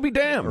truth. I'll be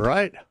damned.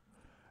 Right.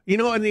 You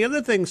know, and the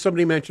other thing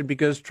somebody mentioned,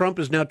 because Trump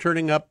is now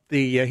turning up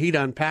the heat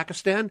on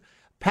Pakistan,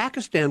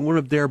 one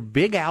of their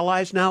big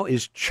allies now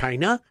is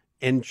China,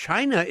 and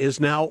China is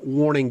now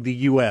warning the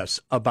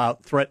U.S.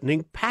 about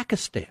threatening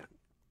Pakistan.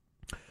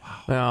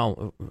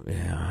 Well,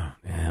 yeah,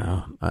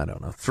 I don't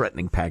know.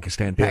 Threatening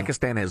Pakistan. Yeah.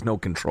 Pakistan has no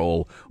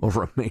control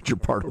over a major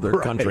part of their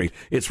country.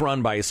 It's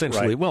run by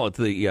essentially, it's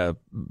the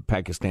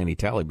Pakistani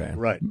Taliban.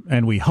 Right.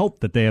 And we hope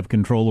that they have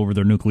control over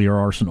their nuclear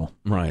arsenal.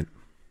 Right.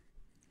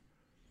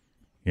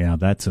 Yeah,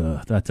 that's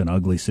an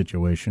ugly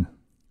situation.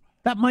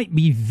 That might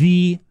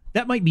be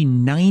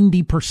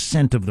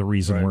 90% of the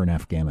reason we're in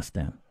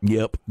Afghanistan.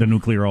 Yep. The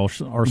nuclear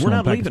arsenal We're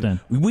not in Pakistan.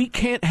 leaving. We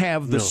can't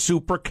have the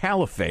super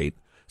caliphate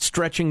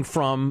stretching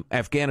from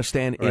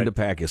Afghanistan into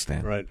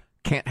Pakistan. Right.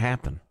 Can't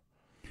happen.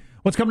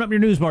 What's coming up in your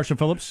news, Marshall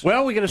Phillips?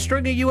 Well, we got a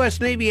string of U.S.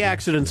 Navy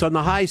accidents on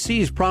the high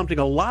seas, prompting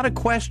a lot of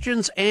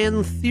questions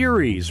and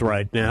theories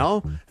right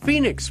now.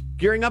 Phoenix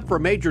gearing up for a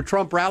major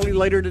Trump rally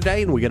later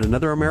today, and we got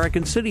another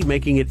American city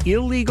making it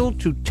illegal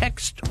to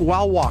text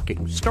while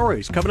walking.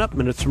 Stories coming up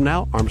minutes from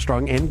now.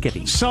 Armstrong and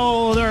Getty.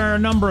 So there are a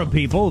number of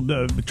people,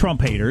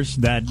 Trump haters,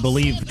 that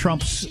believe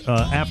Trump's,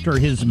 after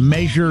his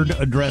measured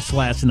address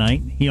last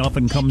night, he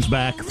often comes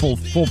back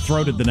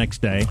full-throated the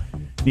next day.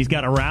 He's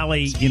got a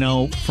rally,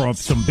 for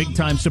some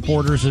big-time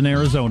supporters in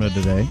Arizona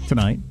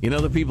tonight. You know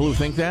the people who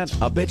think that?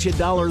 I'll bet you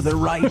 $1 they're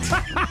right.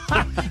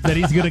 That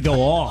he's going to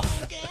go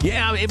off.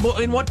 Yeah,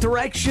 in what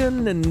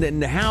direction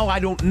and how,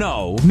 I don't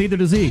know. Neither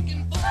does he.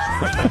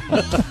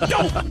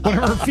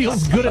 Whatever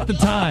feels good at the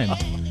time.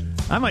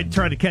 I might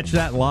try to catch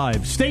that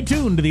live. Stay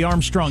tuned to the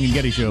Armstrong and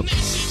Getty Show.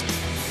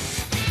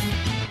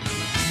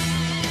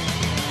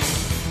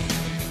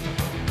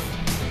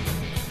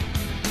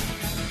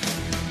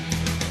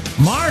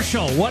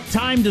 Marshall, what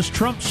time does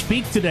Trump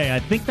speak today? I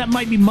think that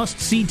might be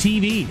must-see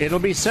TV. It'll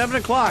be 7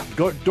 o'clock.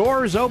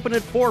 Doors open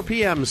at 4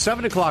 p.m.,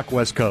 7 o'clock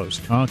West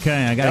Coast.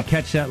 Okay, I got to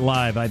catch that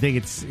live. I think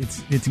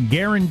it's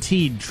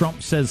guaranteed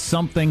Trump says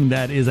something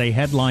that is a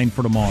headline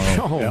for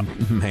tomorrow. Oh,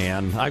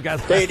 man. I got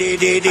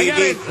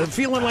it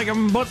feeling like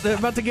I'm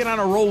about to get on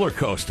a roller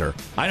coaster.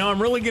 I know I'm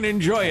really going to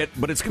enjoy it,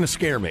 but it's going to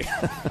scare me.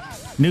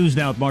 News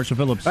now with Marshall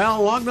Phillips. Well,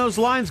 along those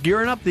lines,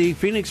 gearing up, the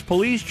Phoenix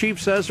police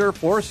chief says her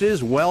force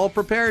is well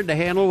prepared to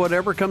handle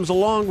whatever comes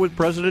along with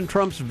President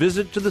Trump's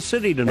visit to the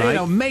city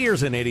tonight.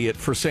 Mayor's an idiot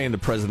for saying the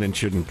president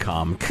shouldn't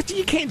come.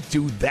 You can't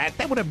do that.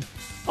 That would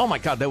have, oh my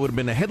God, that would have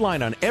been a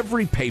headline on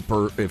every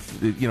paper if,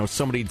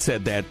 somebody had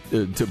said that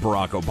to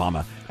Barack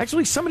Obama.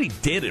 Actually, somebody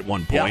did at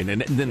one point,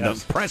 and then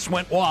the press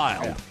went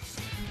wild.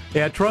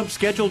 Yeah, Trump's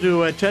scheduled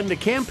to attend a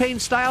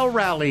campaign-style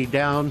rally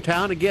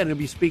downtown. Again, he'll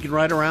be speaking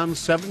right around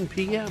 7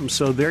 p.m.,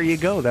 so there you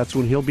go. That's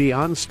when he'll be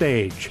on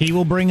stage. He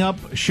will bring up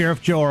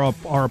Sheriff Joe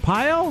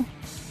Arpaio.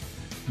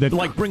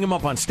 Bring him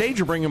up on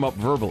stage or bring him up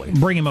verbally?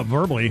 Bring him up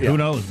verbally. Yeah. Who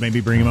knows?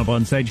 Maybe bring him up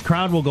on stage.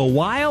 Crowd will go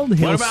wild.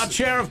 What about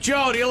Sheriff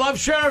Joe? Do you love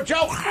Sheriff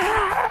Joe?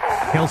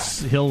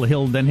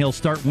 He'll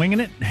start winging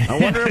it. I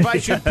wonder if I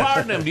should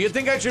pardon him. Do you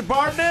think I should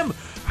pardon him?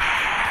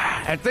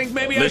 I think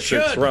maybe I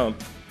should. Mr.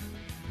 Trump.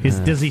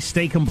 Does he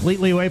stay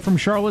completely away from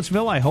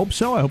Charlottesville? I hope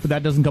so. I hope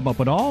that doesn't come up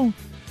at all.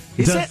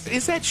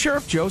 Is that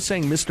Sheriff Joe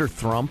saying Mr.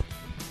 Thrump?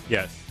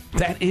 Yes.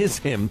 That is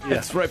him. Yeah.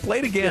 That's right. Play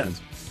it again.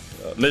 Yes.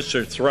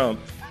 Mr. Thrump.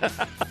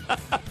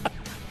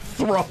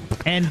 Thrump.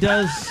 And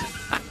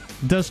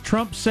does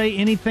Trump say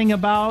anything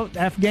about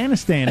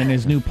Afghanistan and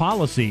his new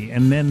policy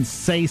and then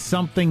say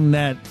something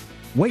that,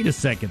 wait a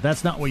second,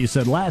 that's not what you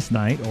said last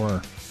night,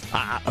 or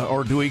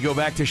Or do we go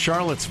back to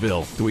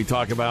Charlottesville? Do we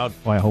talk about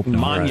I hope not.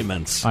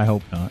 monuments? I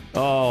hope not.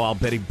 Oh, I'll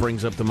bet he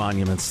brings up the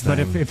monuments thing.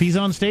 But if he's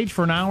on stage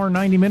for an hour,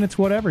 90 minutes,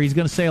 whatever, he's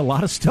going to say a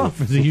lot of stuff,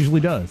 as he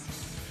usually does.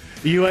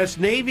 The U.S.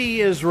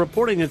 Navy is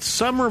reporting that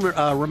some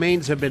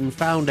remains have been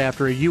found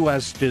after a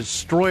U.S.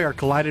 destroyer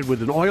collided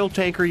with an oil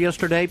tanker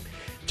yesterday.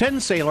 10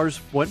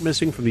 sailors went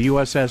missing from the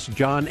USS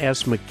John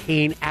S.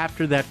 McCain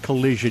after that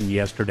collision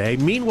yesterday.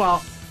 Meanwhile,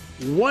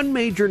 one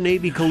major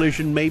Navy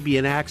collision may be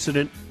an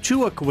accident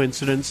to a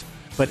coincidence,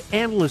 but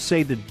analysts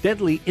say the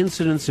deadly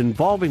incidents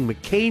involving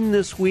McCain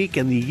this week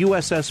and the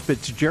USS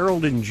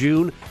Fitzgerald in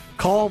June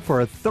call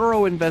for a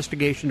thorough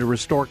investigation to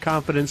restore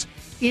confidence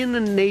in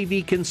a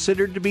Navy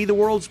considered to be the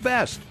world's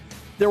best.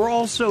 There were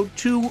also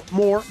 2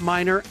 more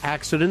minor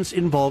accidents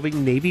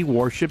involving Navy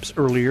warships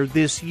earlier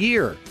this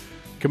year.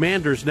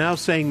 Commanders now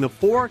saying the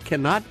 4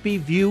 cannot be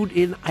viewed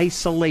in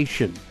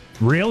isolation.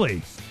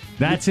 Really?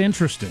 That's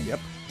interesting. Yep.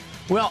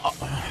 Well,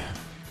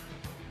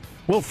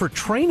 for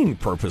training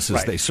purposes,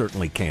 Right. they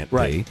certainly can't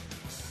Right. be.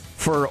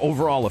 For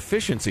overall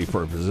efficiency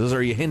purposes,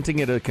 are you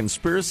hinting at a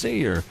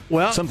conspiracy or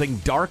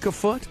something dark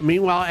afoot?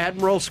 Meanwhile,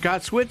 Admiral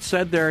Scott Switz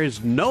said there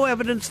is no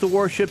evidence the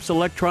warship's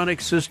electronic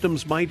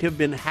systems might have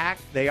been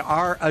hacked. They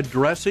are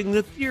addressing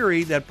the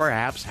theory that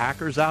perhaps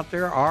hackers out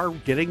there are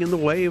getting in the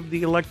way of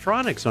the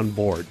electronics on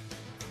board.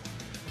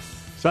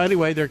 So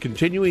anyway, they're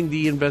continuing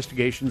the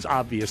investigations,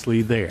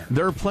 obviously, there.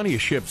 There are plenty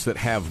of ships that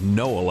have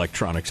no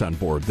electronics on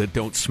board that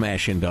don't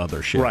smash into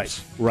other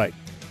ships. Right.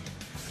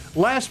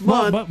 Last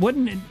month... But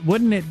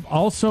wouldn't it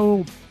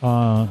also,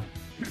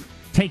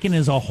 taken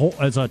as a whole,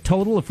 as a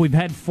total, if we've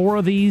had 4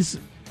 of these,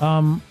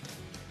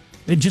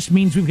 it just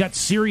means we've got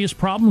serious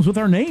problems with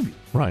our Navy.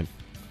 Right.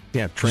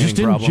 Yeah, training just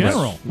in problems.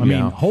 general. I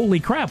mean, holy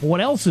crap, what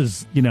else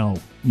is,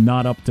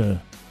 not up to...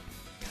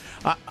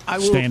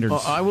 standards.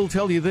 I will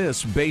tell you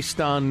this, based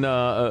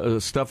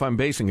on stuff I'm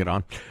basing it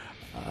on.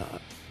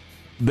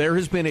 There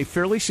has been a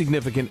fairly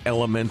significant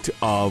element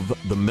of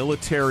the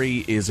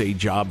military is a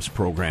jobs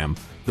program.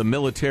 The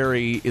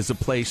military is a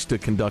place to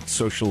conduct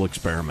social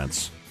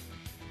experiments.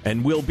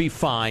 And we'll be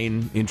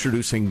fine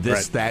introducing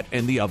this, that,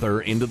 and the other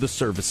into the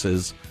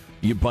services,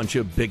 you bunch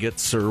of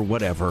bigots or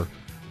whatever.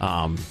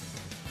 And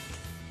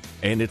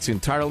it's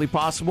entirely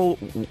possible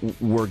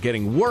we're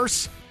getting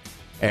worse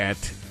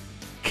at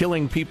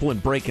killing people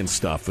and breaking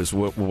stuff is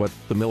what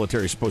the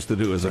military is supposed to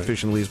do as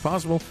efficiently as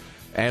possible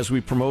as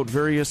we promote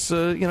various,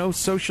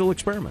 social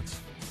experiments.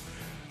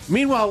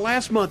 Meanwhile,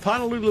 last month,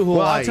 Honolulu, Hawaii...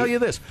 Well, I'll tell you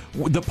this.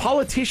 The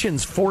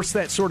politicians force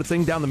that sort of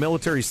thing down the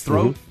military's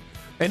throat.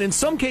 Mm-hmm. And in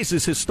some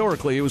cases,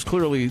 historically, it was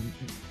clearly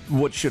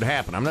what should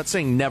happen. I'm not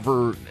saying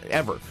never,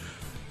 ever.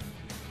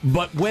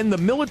 But when the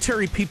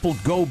military people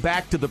go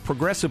back to the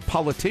progressive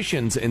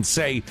politicians and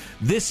say,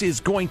 this is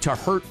going to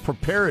hurt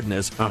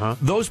preparedness,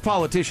 those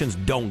politicians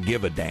don't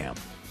give a damn.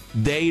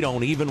 They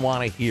don't even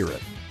want to hear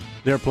it.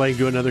 They're playing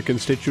to another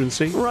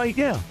constituency? Right,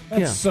 yeah.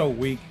 That's so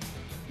weak.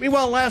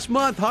 Meanwhile, last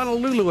month,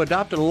 Honolulu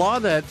adopted a law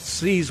that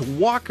sees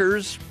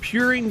walkers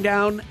peering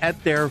down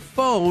at their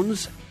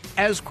phones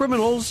as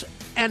criminals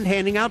and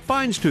handing out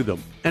fines to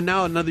them. And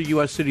now another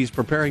U.S. city is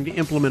preparing to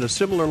implement a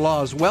similar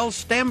law as well,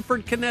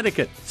 Stamford,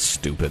 Connecticut.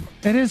 Stupid.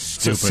 It is It's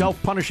stupid. a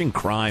self-punishing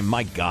crime.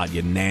 My God,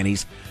 you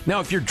nannies.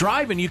 Now, if you're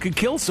driving, you could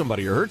kill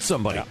somebody or hurt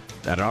somebody. Yeah.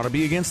 That ought to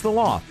be against the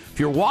law. If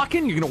you're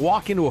walking, you're going to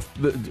walk into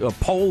a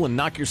pole and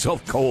knock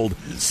yourself cold.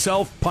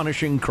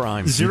 Self-punishing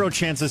crime. 0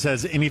 chance this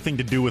has anything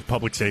to do with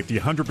public safety.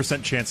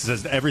 100% chance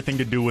this has everything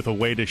to do with a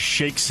way to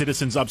shake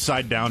citizens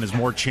upside down as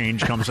more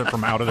change comes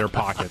from out of their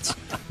pockets.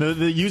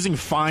 The using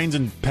fines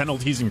and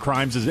penalties and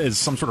crimes as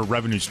some sort of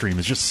revenue stream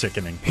is just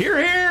sickening.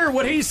 Hear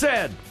what he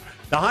said.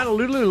 The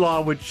Honolulu law,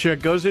 which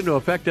goes into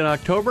effect in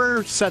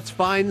October, sets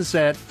fines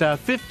at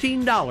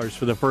 $15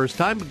 for the first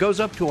time, but goes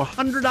up to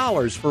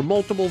 $100 for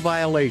multiple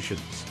violations.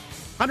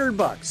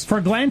 $100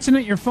 for glancing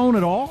at your phone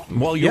at all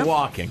while you're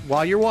walking.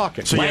 While you're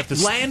walking. So you have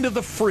to land of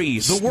the free.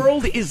 The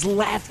world is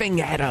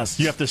laughing at us.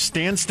 You have to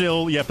stand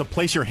still. You have to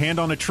place your hand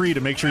on a tree to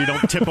make sure you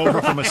don't tip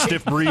over from a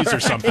stiff breeze or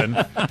something.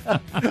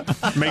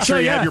 Make sure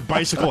you have your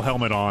bicycle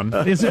helmet on.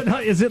 Is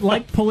it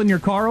like pulling your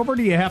car over?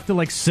 Do you have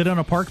to sit on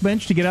a park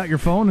bench to get out your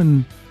phone?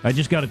 And I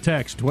just got a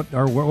text. What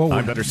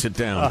I better sit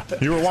down.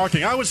 You were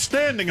walking. I was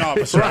standing,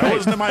 officer. Right. I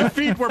wasn't. My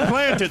feet were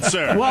planted,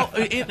 sir. Well,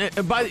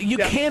 you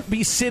can't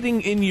be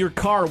sitting in your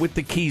car with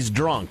the keys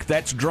drunk.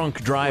 That's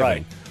drunk driving.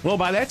 Right. Well,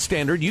 by that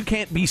standard, you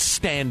can't be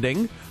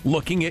standing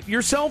looking at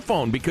your cell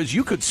phone because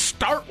you could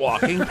start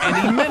walking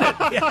any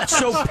minute.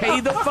 So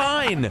pay the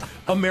fine,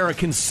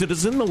 American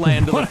citizen, the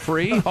land of the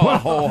free. Ho,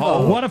 ho,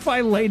 ho. What if I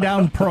lay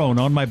down prone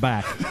on my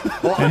back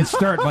and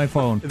start my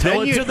phone?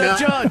 Tell it to the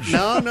judge.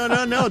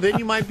 No. Then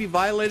you might be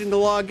violating the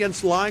law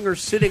against lying or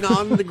sitting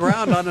on the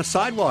ground on a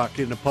sidewalk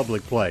in a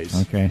public place.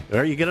 Okay.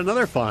 There you get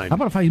another fine. How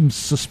about if I'm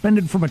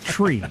suspended from a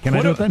tree? Can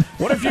I do it then?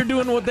 What if you're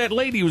doing what that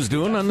lady was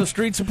doing on the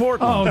street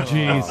support? Oh,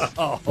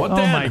 jeez. What oh,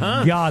 then, my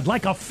huh? God.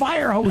 Like a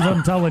fire hose,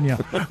 I'm telling you.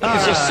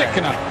 He's a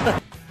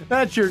sickener.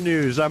 That's your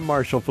news. I'm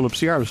Marshall Phillips,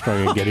 the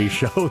Armstrong and Getty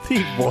Show,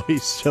 the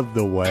voice of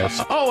the West.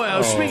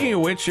 Speaking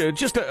of which,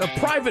 just a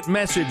private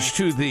message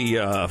to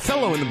the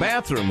fellow in the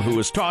bathroom who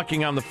was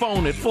talking on the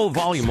phone at full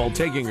volume while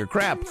taking a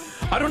crap.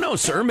 I don't know,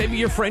 sir. Maybe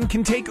your friend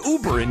can take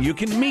Uber and you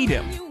can meet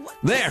him.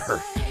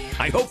 There.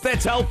 I hope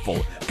that's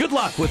helpful. Good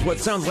luck with what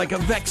sounds like a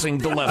vexing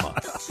dilemma.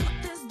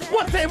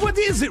 What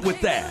is it with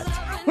that?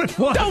 With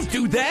what? Don't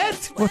do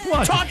that. With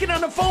what? Talking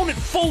on the phone at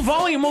full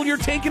volume while you're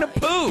taking a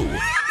poo.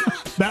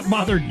 That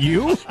bothered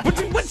you?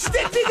 What's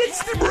that?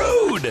 It's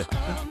rude.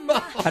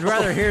 I'd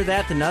rather hear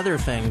that than other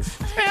things.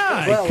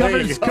 Yeah, Well,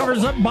 it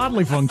covers up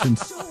bodily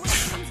functions.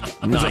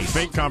 It was a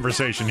fake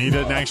conversation. He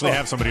didn't actually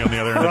have somebody on the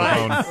other end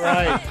of the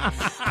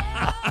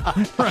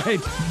phone. Right.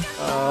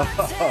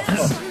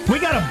 We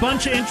got a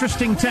bunch of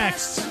interesting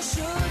texts.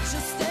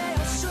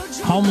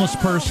 Homeless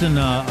person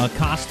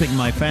accosting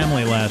my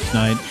family last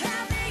night.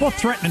 Well,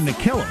 threatening to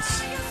kill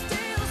us.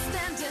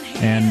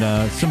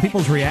 And some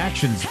people's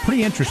reactions,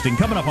 pretty interesting.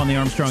 Coming up on the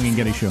Armstrong and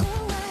Getty Show.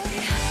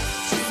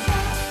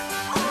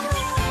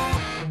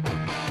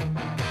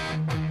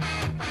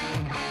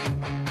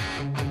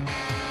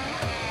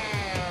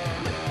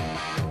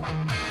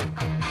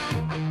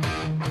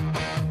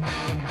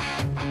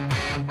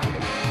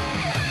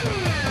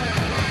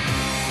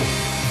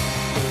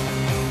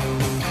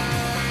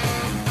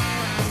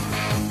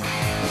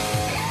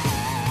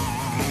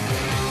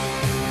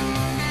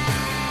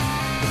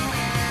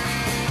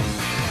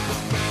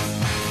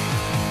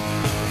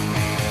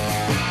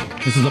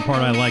 This is the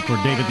part I like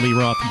where David Lee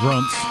Roth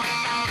grunts.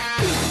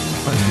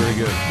 That's very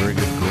good. Very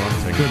good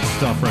grunting. Good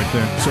stuff right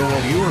there. So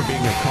while you were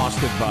being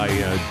accosted by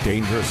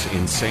dangerous,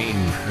 insane,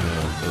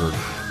 or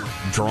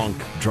drunk,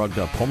 drugged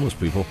up homeless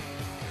people,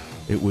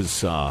 it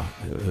was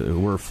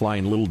we're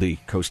flying Little D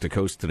coast to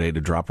coast today to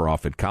drop her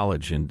off at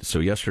college. And so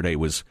yesterday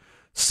was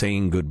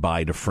saying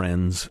goodbye to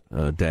friends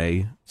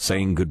day,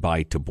 saying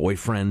goodbye to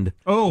boyfriend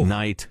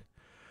night.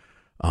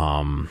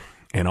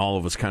 And all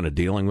of us kind of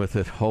dealing with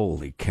it.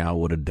 Holy cow,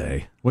 what a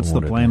day. What's the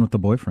plan with the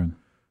boyfriend?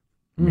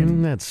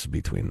 That's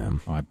between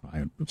them. I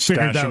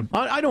figured that.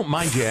 I don't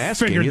mind you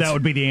asking. Figured that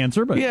would be the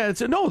answer, but yeah,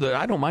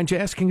 I don't mind you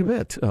asking a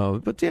bit.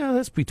 But yeah,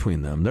 that's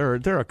between them.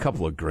 They're a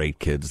couple of great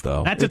kids,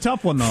 though. That's a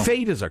tough one, though.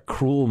 Fate is a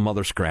cruel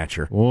mother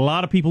scratcher. A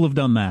lot of people have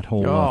done that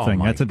whole thing.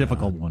 That's a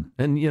difficult one.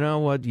 And you know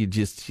what?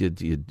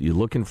 You're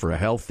looking for a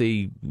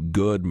healthy,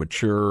 good,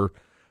 mature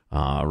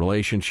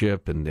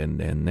relationship, and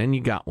then you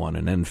got one,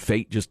 and then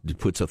fate just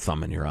puts a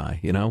thumb in your eye.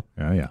 You know?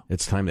 Yeah.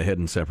 It's time to head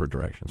in separate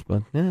directions.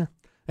 But yeah,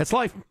 that's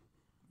life.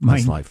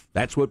 That's life.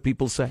 That's what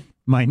people say.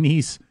 My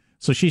niece,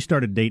 so she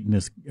started dating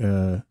this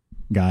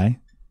guy,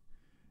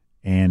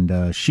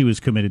 and she was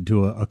committed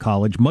to a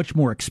college much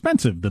more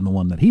expensive than the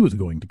one that he was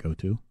going to go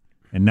to.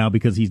 And now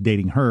because he's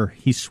dating her,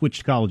 he's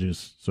switched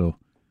colleges. So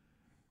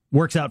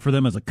works out for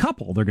them as a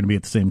couple. They're going to be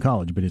at the same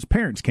college, but his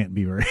parents can't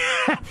be very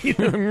happy.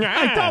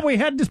 I thought we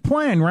had this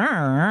plan.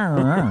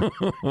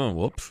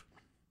 Whoops.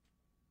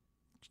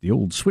 It's the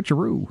old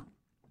switcheroo.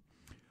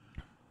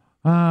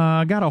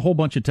 I got a whole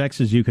bunch of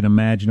texts, as you can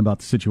imagine, about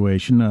the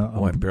situation.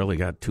 I barely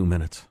got 2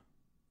 minutes.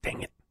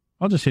 Dang it.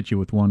 I'll just hit you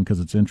with one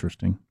because it's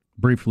interesting.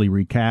 Briefly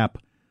recap.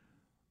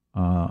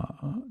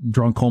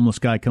 Drunk homeless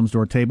guy comes to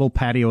our table,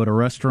 patio at a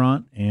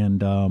restaurant,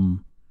 and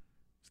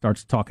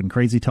starts talking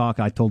crazy talk.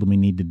 I told him he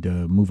needed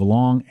to move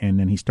along, and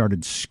then he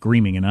started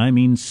screaming, and I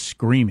mean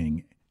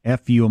screaming.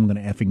 F you, I'm going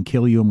to effing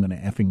kill you, I'm going to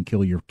effing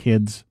kill your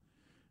kids.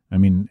 I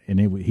mean, and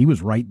he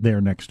was right there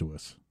next to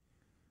us.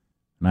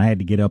 And I had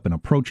to get up and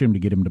approach him to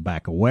get him to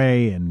back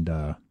away, and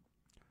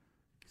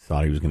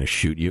thought he was going to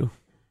shoot you.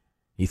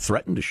 He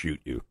threatened to shoot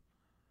you.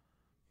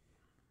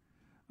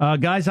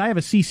 Guys, I have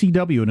a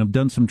CCW and have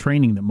done some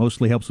training that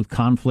mostly helps with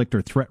conflict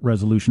or threat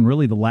resolution.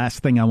 Really, the last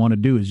thing I want to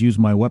do is use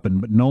my weapon,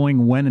 but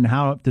knowing when and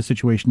how the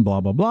situation,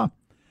 blah, blah, blah.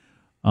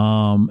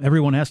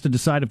 Everyone has to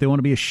decide if they want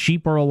to be a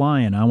sheep or a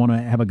lion. I want to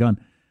have a gun.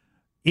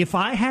 If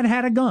I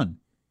had a gun,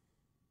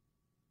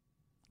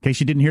 in case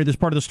you didn't hear this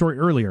part of the story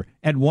earlier,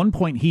 at one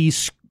point he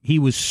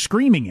was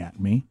screaming at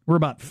me. We're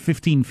about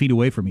 15 feet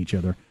away from each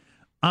other.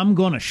 I'm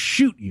going to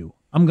shoot you.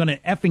 I'm going to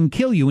effing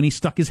kill you. And he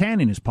stuck his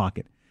hand in his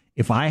pocket.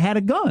 If I had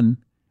a gun,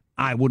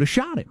 I would have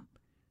shot him.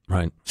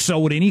 Right. So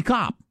would any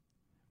cop.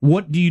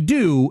 What do you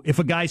do if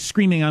a guy's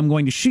screaming, I'm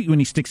going to shoot you,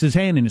 and he sticks his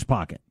hand in his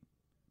pocket?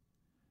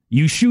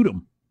 You shoot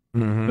him.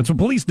 Mm-hmm. That's what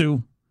police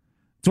do.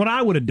 That's what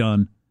I would have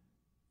done.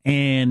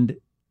 And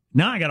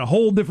now I got a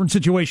whole different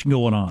situation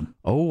going on.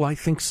 Oh, I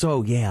think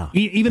so, yeah.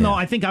 Even though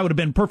I think I would have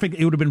been perfect,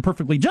 it would have been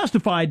perfectly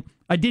justified.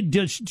 I did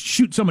just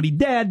shoot somebody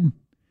dead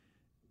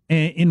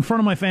in front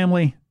of my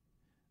family.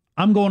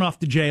 I'm going off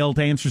to jail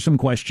to answer some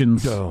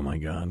questions. Oh, my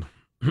God.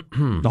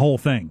 The whole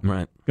thing.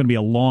 Right. Going to be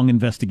a long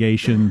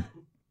investigation.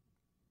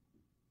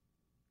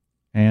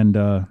 And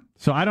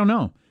so I don't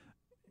know.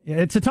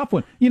 It's a tough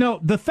one. You know,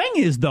 the thing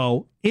is,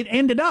 though, it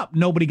ended up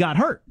nobody got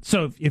hurt.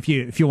 So if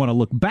you want to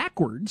look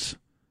backwards,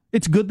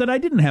 it's good that I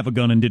didn't have a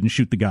gun and didn't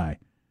shoot the guy.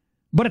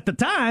 But at the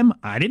time,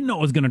 I didn't know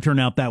it was going to turn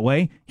out that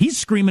way. He's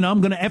screaming,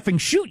 I'm going to effing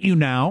shoot you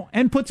now,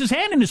 and puts his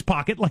hand in his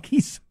pocket like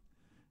he's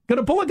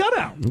going to pull a gun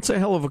out. It's a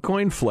hell of a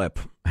coin flip.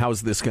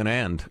 How's this going to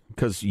end?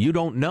 Because you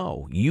don't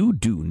know. You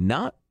do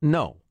not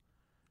know.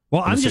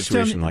 Well, I'm just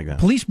telling you, like that.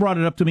 Police brought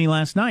it up to me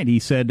last night. He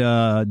said,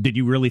 did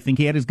you really think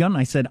he had his gun?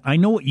 I said, I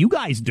know what you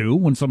guys do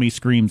when somebody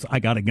screams, I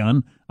got a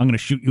gun, I'm going to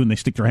shoot you, and they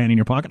stick their hand in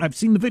your pocket. I've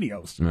seen the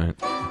videos. Right.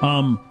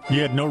 You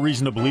had no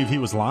reason to believe he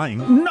was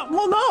lying. No,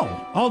 well,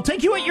 no. I'll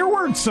take you at your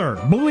word, sir.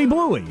 Bluey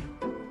Bluey.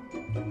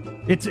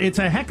 It's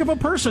a heck of a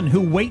person who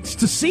waits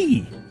to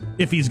see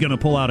if he's going to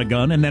pull out a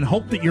gun and then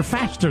hope that you're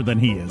faster than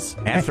he is.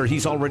 After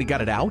he's already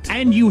got it out?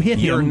 And you hit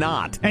him. You're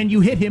not. And you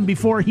hit him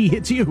before he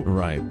hits you.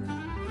 Right.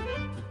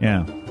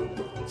 Yeah.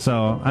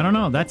 So, I don't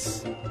know.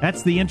 That's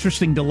the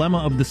interesting dilemma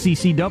of the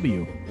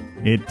CCW.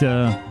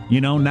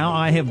 Now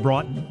I have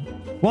brought...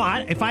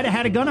 Well, if I'd have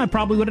had a gun, I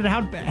probably would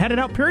have had it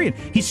out, period.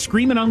 He's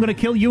screaming, I'm going to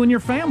kill you and your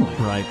family.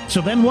 Right.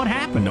 So then what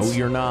happens? No,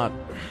 you're not.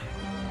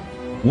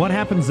 What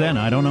happens then?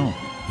 I don't know.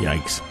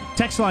 Yikes.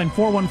 Text line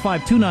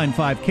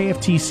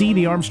 415-295-KFTC,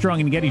 The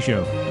Armstrong and Getty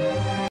Show.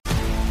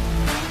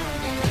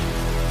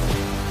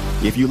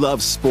 If you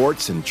love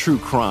sports and true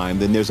crime,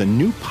 then there's a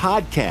new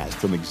podcast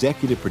from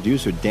executive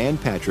producer Dan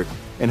Patrick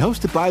and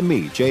hosted by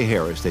me, Jay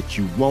Harris, that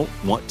you won't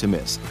want to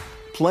miss.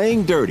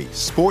 Playing Dirty: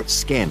 Sports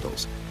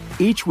Scandals.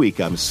 Each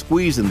week, I'm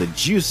squeezing the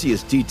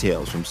juiciest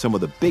details from some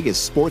of the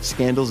biggest sports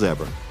scandals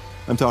ever.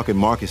 I'm talking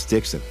Marcus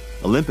Dixon,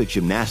 Olympic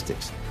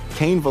gymnastics,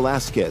 Cain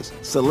Velasquez,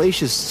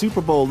 salacious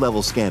Super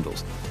Bowl-level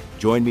scandals.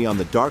 Join me on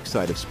the dark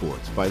side of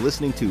sports by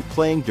listening to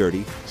Playing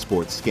Dirty: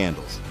 Sports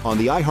Scandals on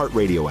the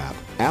iHeartRadio app,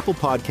 Apple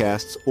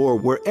Podcasts, or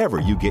wherever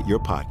you get your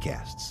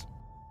podcasts.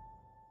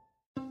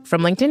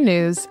 From LinkedIn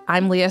News,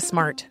 I'm Leah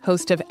Smart,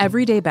 host of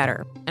Everyday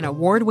Better, an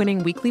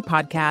award-winning weekly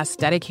podcast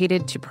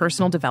dedicated to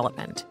personal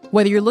development.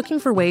 Whether you're looking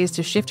for ways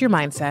to shift your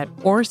mindset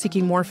or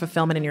seeking more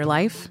fulfillment in your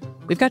life,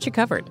 we've got you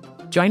covered.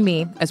 Join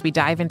me as we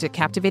dive into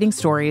captivating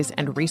stories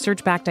and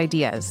research-backed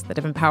ideas that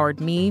have empowered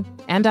me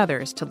and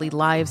others to lead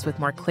lives with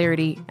more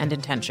clarity and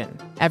intention.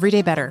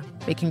 Everyday Better,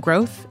 making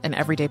growth an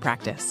everyday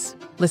practice.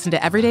 Listen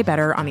to Everyday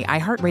Better on the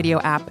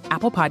iHeartRadio app,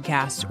 Apple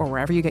Podcasts, or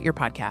wherever you get your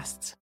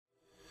podcasts.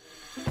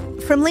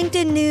 From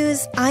LinkedIn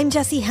News, I'm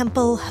Jessie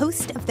Hempel,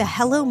 host of the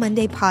Hello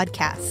Monday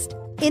podcast.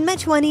 In my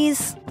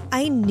 20s,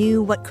 I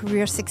knew what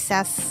career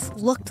success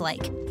looked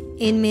like.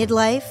 In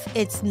midlife,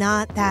 it's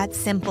not that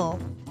simple.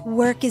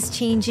 Work is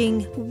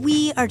changing,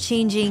 we are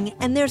changing,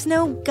 and there's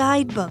no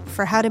guidebook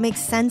for how to make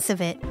sense of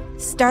it.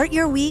 Start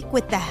your week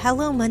with the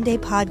Hello Monday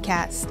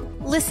podcast.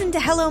 Listen to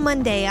Hello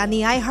Monday on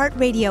the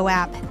iHeartRadio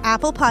app,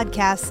 Apple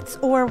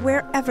Podcasts, or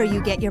wherever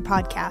you get your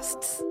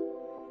podcasts.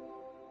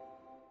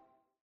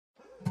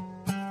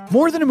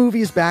 More Than a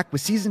Movie is back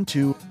with Season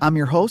 2. I'm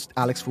your host,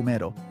 Alex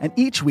Fumero, and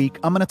each week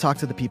I'm going to talk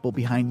to the people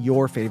behind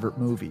your favorite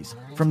movies.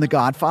 From The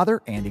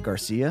Godfather, Andy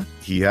Garcia.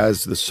 He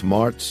has the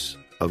smarts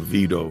of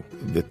Vito,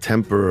 the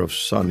temper of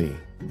Sonny,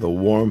 the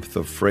warmth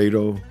of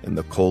Fredo, and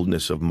the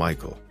coldness of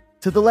Michael.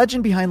 To the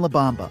legend behind La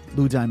Bamba,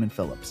 Lou Diamond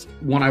Phillips.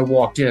 When I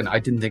walked in, I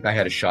didn't think I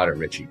had a shot at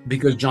Richie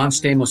because John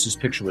Stamos'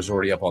 picture was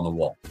already up on the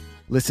wall.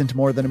 Listen to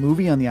More Than a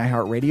Movie on the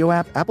iHeartRadio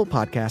app, Apple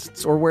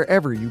Podcasts, or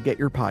wherever you get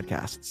your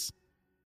podcasts.